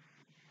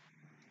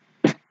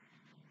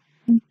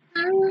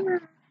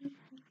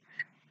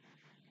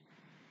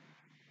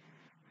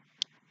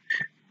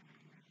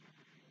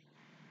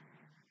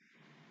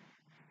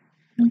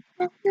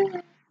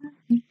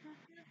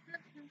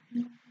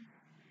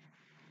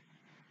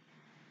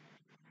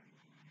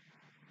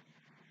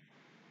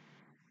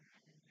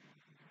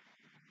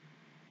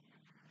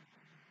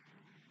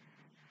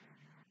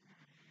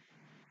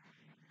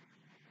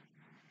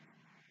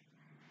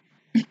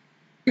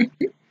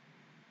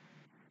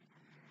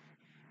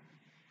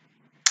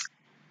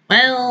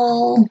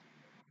 Well.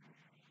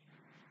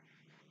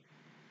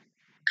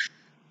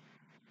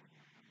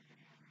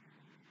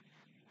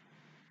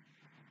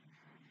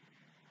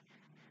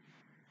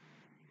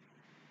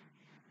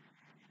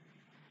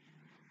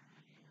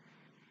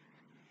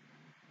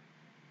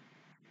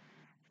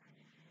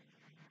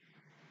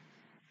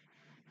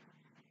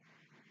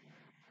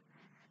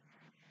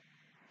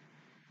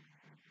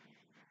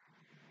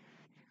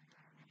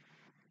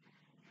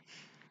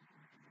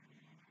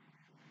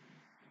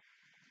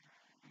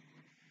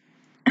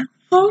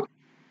 Huh?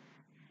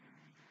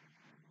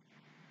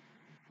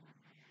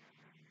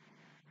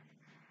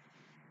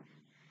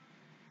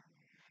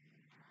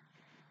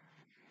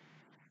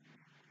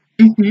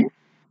 Mm-hmm.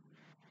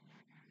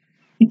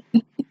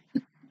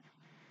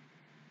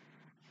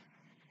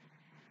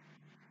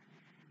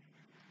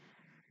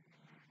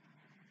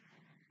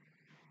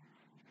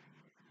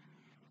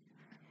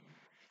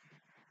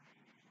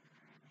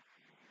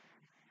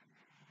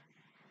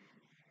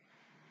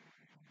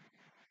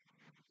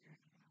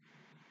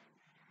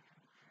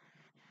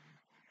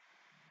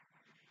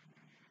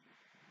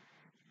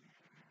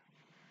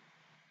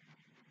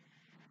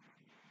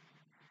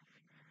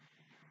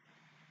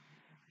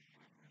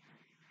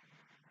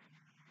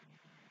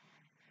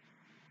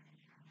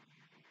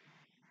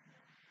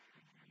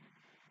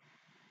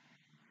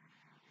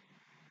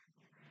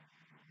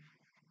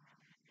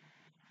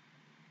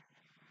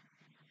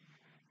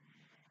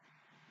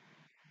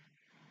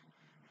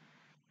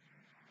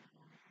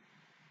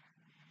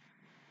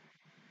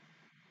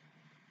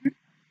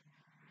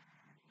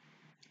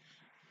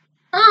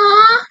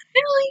 Aw,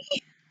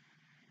 really?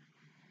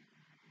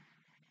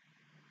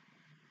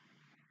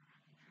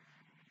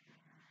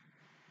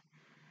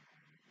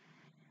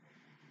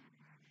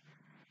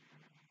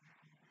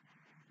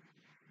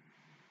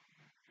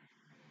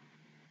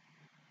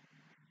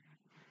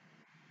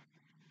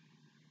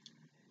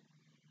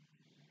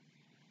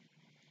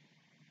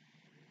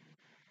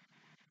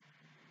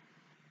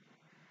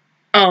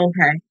 Oh,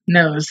 okay.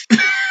 Nose.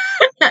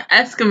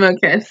 Eskimo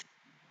kiss.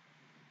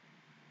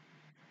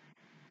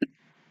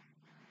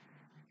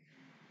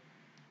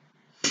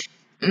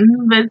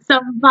 But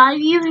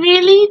somebody's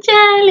really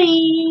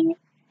jelly.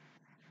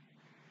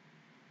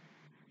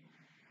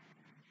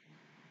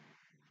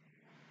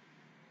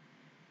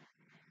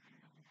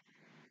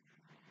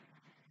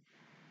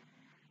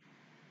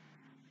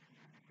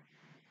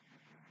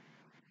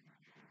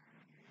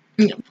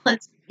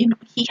 Plus,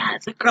 he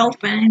has a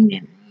girlfriend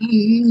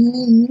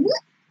and.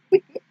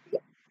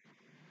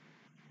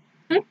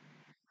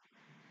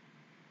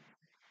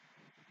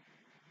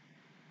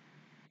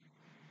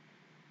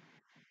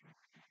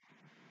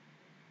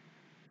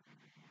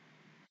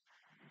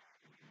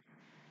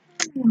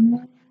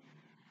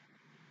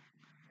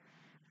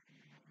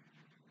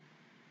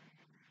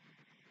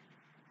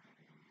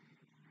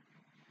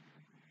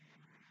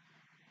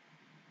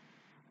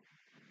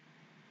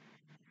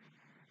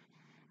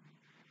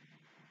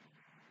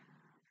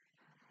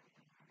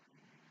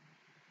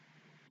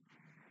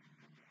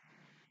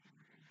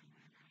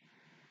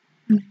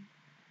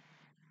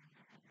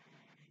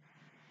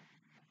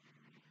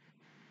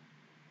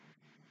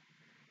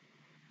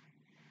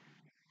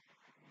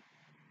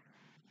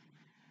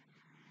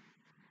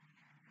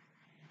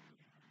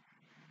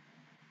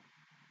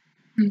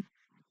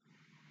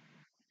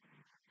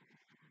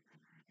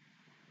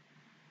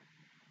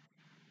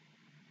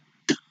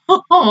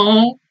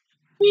 Oh,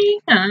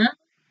 yeah.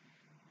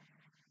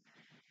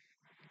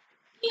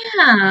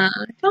 Yeah.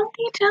 Don't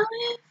be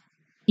jealous.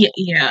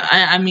 Yeah.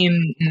 I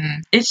mean,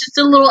 it's just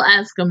a little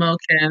Eskimo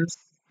kiss.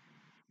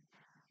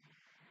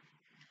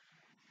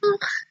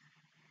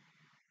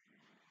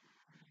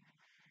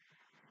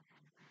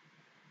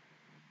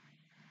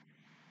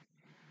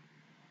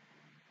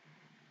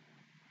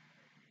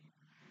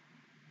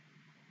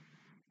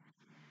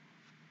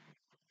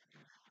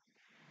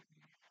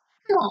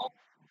 Oh.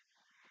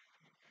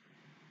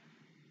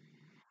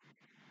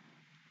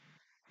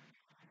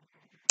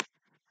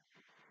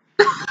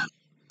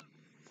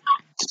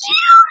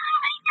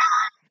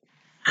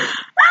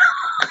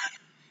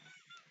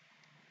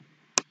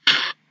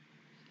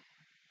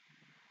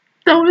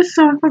 That was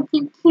so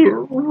fucking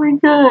cute. Oh my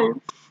god.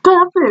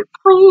 Stop it,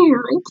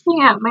 please. I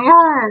can't. My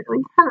heart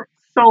hurts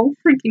so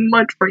freaking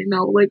much right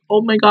now. Like,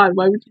 oh my god,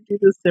 why would you do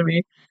this to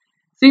me?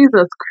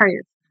 Jesus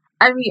Christ.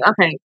 I mean,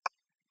 okay.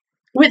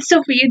 With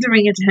Sophia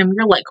doing it to him,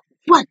 you're like,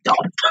 what the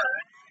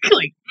fuck?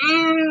 Like,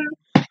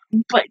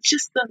 but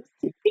just the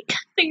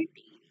because they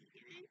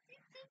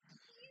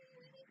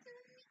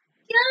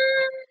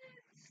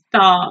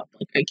stop.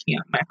 Like, I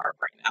can't. My heart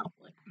right now.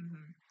 Like,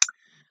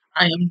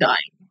 I am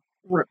dying.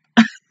 Rip.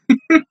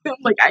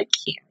 Like, I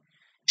can't.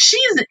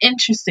 She's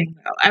interesting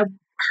though.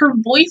 Her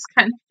voice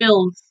kind of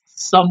feels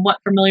somewhat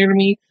familiar to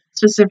me.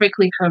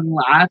 Specifically, her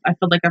laugh. I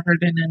feel like I've heard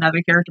it in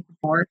another character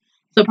before.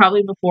 So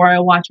probably before I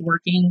watch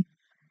Working,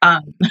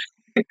 um,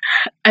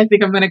 I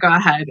think I'm gonna go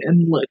ahead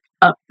and look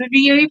up the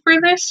VA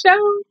for this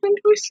show and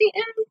who she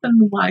is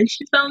and why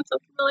she sounds so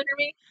familiar to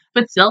me.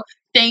 But still,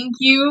 thank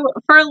you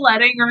for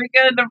letting her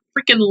get a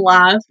freaking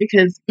laugh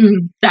because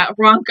that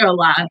Ronco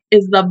laugh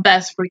is the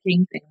best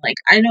freaking thing. Like,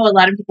 I know a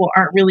lot of people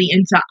aren't really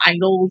into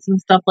idols and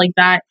stuff like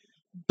that,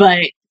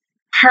 but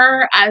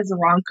her as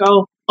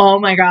Ronco, oh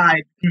my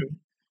god.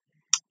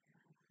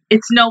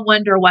 It's no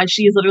wonder why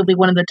she is literally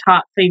one of the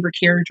top favorite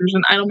characters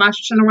in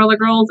Idolmaster Cinderella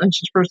Girls, and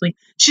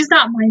she's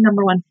not my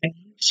number one fan.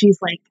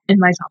 She's like in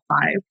my top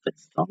 5, but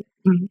still,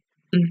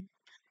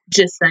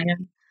 just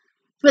saying.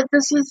 But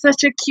this is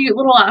such a cute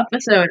little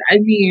episode. I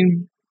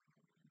mean,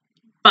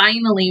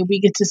 finally we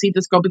get to see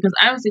this girl because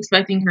I was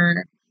expecting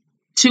her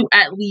to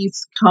at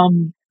least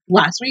come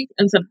last week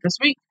instead of this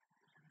week.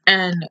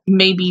 And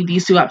maybe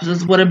these 2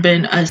 episodes would have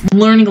been us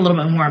learning a little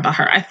bit more about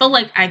her. I feel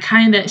like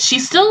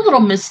she's still a little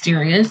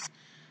mysterious.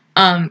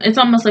 It's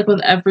almost like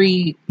with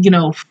every,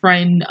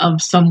 friend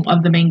of some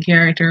of the main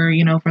character,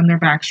 from their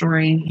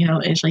backstory,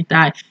 ish like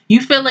that.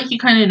 You feel like you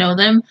kind of know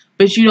them,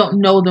 but you don't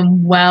know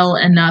them well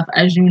enough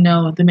as you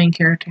know the main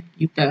character,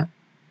 Yuta,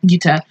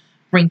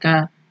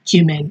 Rinka,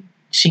 Cumin,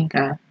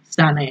 Shinka,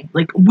 Sane.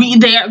 Like,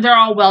 they're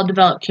all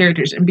well-developed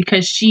characters, and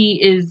because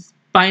she is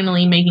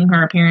finally making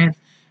her appearance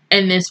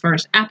in this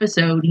first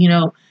episode,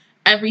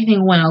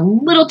 everything went a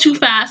little too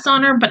fast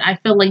on her, but I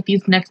feel like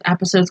these next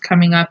episodes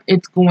coming up,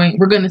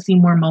 we're going to see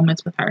more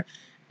moments with her.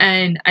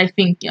 And I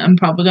think I'm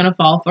probably going to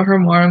fall for her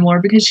more and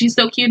more because she's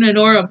so cute and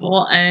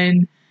adorable,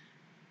 and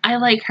I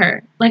like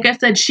her. Like I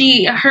said,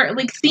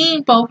 like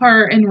seeing both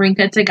her and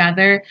Rinka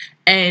together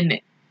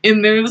and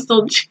in their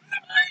little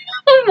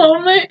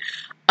moment,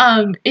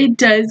 it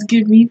does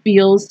give me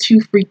feels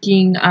to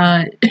freaking,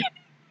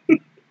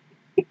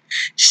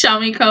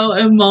 Shamiko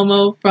and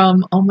Momo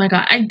from, oh my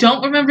god, I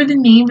don't remember the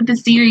name of the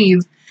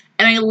series,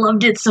 and I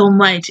loved it so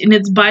much, and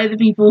it's by the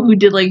people who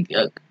did like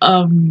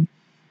freaking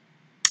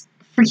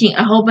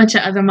a whole bunch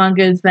of other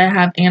mangas that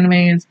have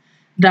animes.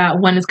 That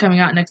one is coming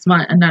out in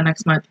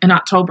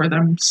October, that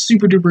I'm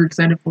super duper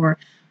excited for.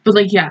 But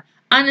like, yeah,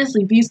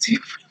 honestly, these two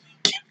really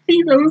give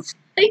me those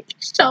like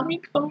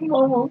Shamiko and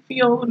Momo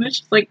feels, and it's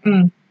just like,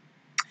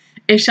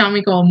 if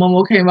Shamiko and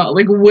Momo came out,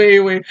 like,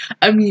 way.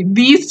 I mean,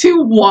 these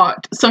 2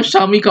 walked so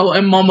Shamiko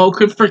and Momo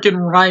could freaking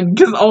run,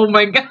 because, oh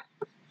my god.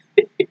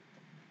 Because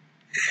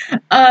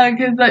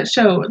that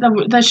show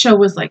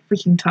was, like,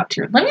 freaking top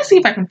tier. Let me see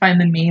if I can find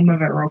the name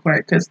of it real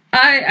quick, because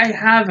I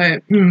have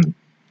it, and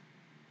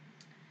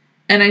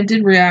I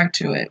did react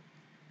to it.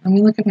 Let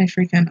me look at my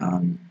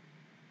freaking,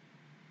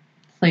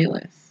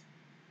 playlist.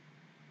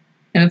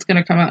 And it's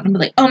gonna come out, and I'm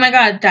like, oh my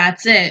god,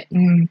 that's it.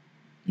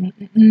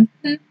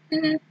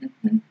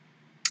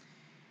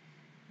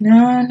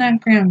 No,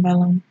 not Grand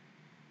Vellum.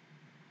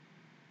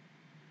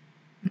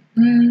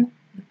 Nope.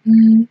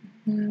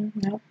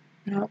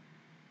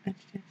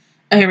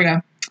 Oh, here we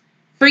go.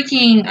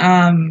 Freaking,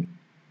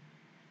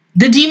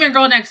 The Demon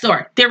Girl Next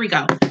Door. There we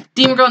go.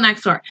 Demon Girl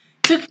Next Door.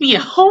 Took me a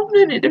whole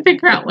minute to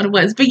figure out what it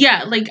was. But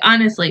yeah, like,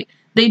 honestly,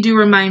 they do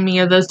remind me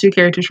of those 2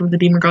 characters from The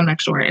Demon Girl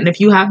Next Door. And if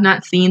you have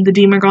not seen The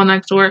Demon Girl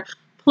Next Door,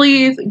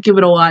 please give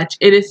it a watch.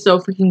 It is so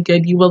freaking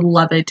good. You will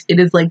love it.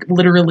 It is, like,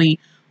 literally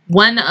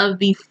one of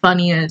the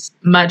funniest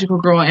magical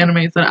girl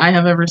animes that I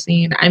have ever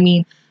seen. I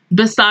mean,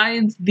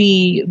 besides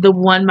the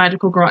one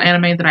magical girl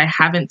anime that I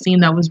haven't seen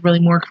that was really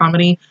more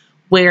comedy,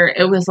 where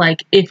it was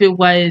like, if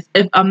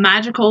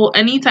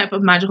any type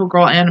of magical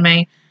girl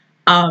anime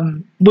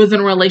was in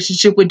a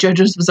relationship with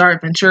JoJo's Bizarre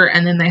Adventure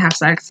and then they have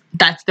sex,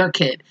 that's their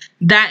kid.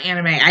 That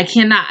anime,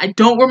 I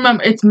don't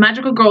remember, it's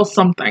Magical Girl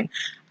something.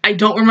 I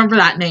don't remember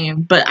that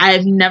name, but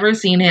I've never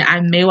seen it.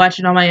 I may watch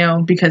it on my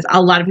own because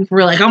a lot of people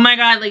were like, oh my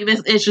god, like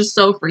this is just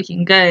so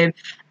freaking good.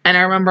 And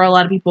I remember a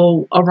lot of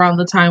people around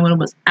the time when it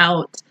was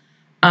out,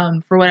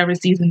 for whatever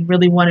season,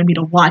 really wanted me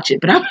to watch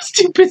it, but I was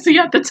too busy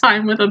at the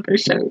time with other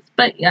shows.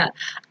 But yeah,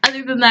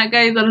 other than that,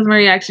 guys, that is my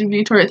reaction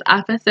view towards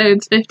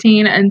episodes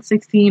 15 and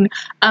 16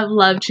 of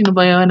Love,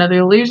 Chunibyo, and Other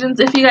Illusions.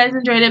 If you guys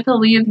enjoyed it,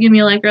 please give me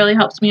a like. It really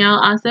helps me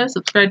out. Also,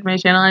 subscribe to my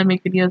channel. I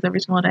make videos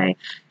every single day.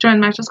 Join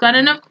the Maxwell Squad,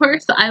 and of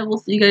course, I will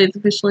see you guys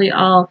officially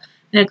all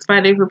next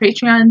Friday for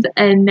Patreons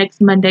and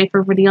next Monday for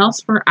everybody else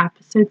for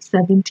episodes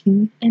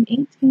 17 and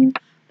 18.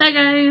 Bye,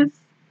 guys!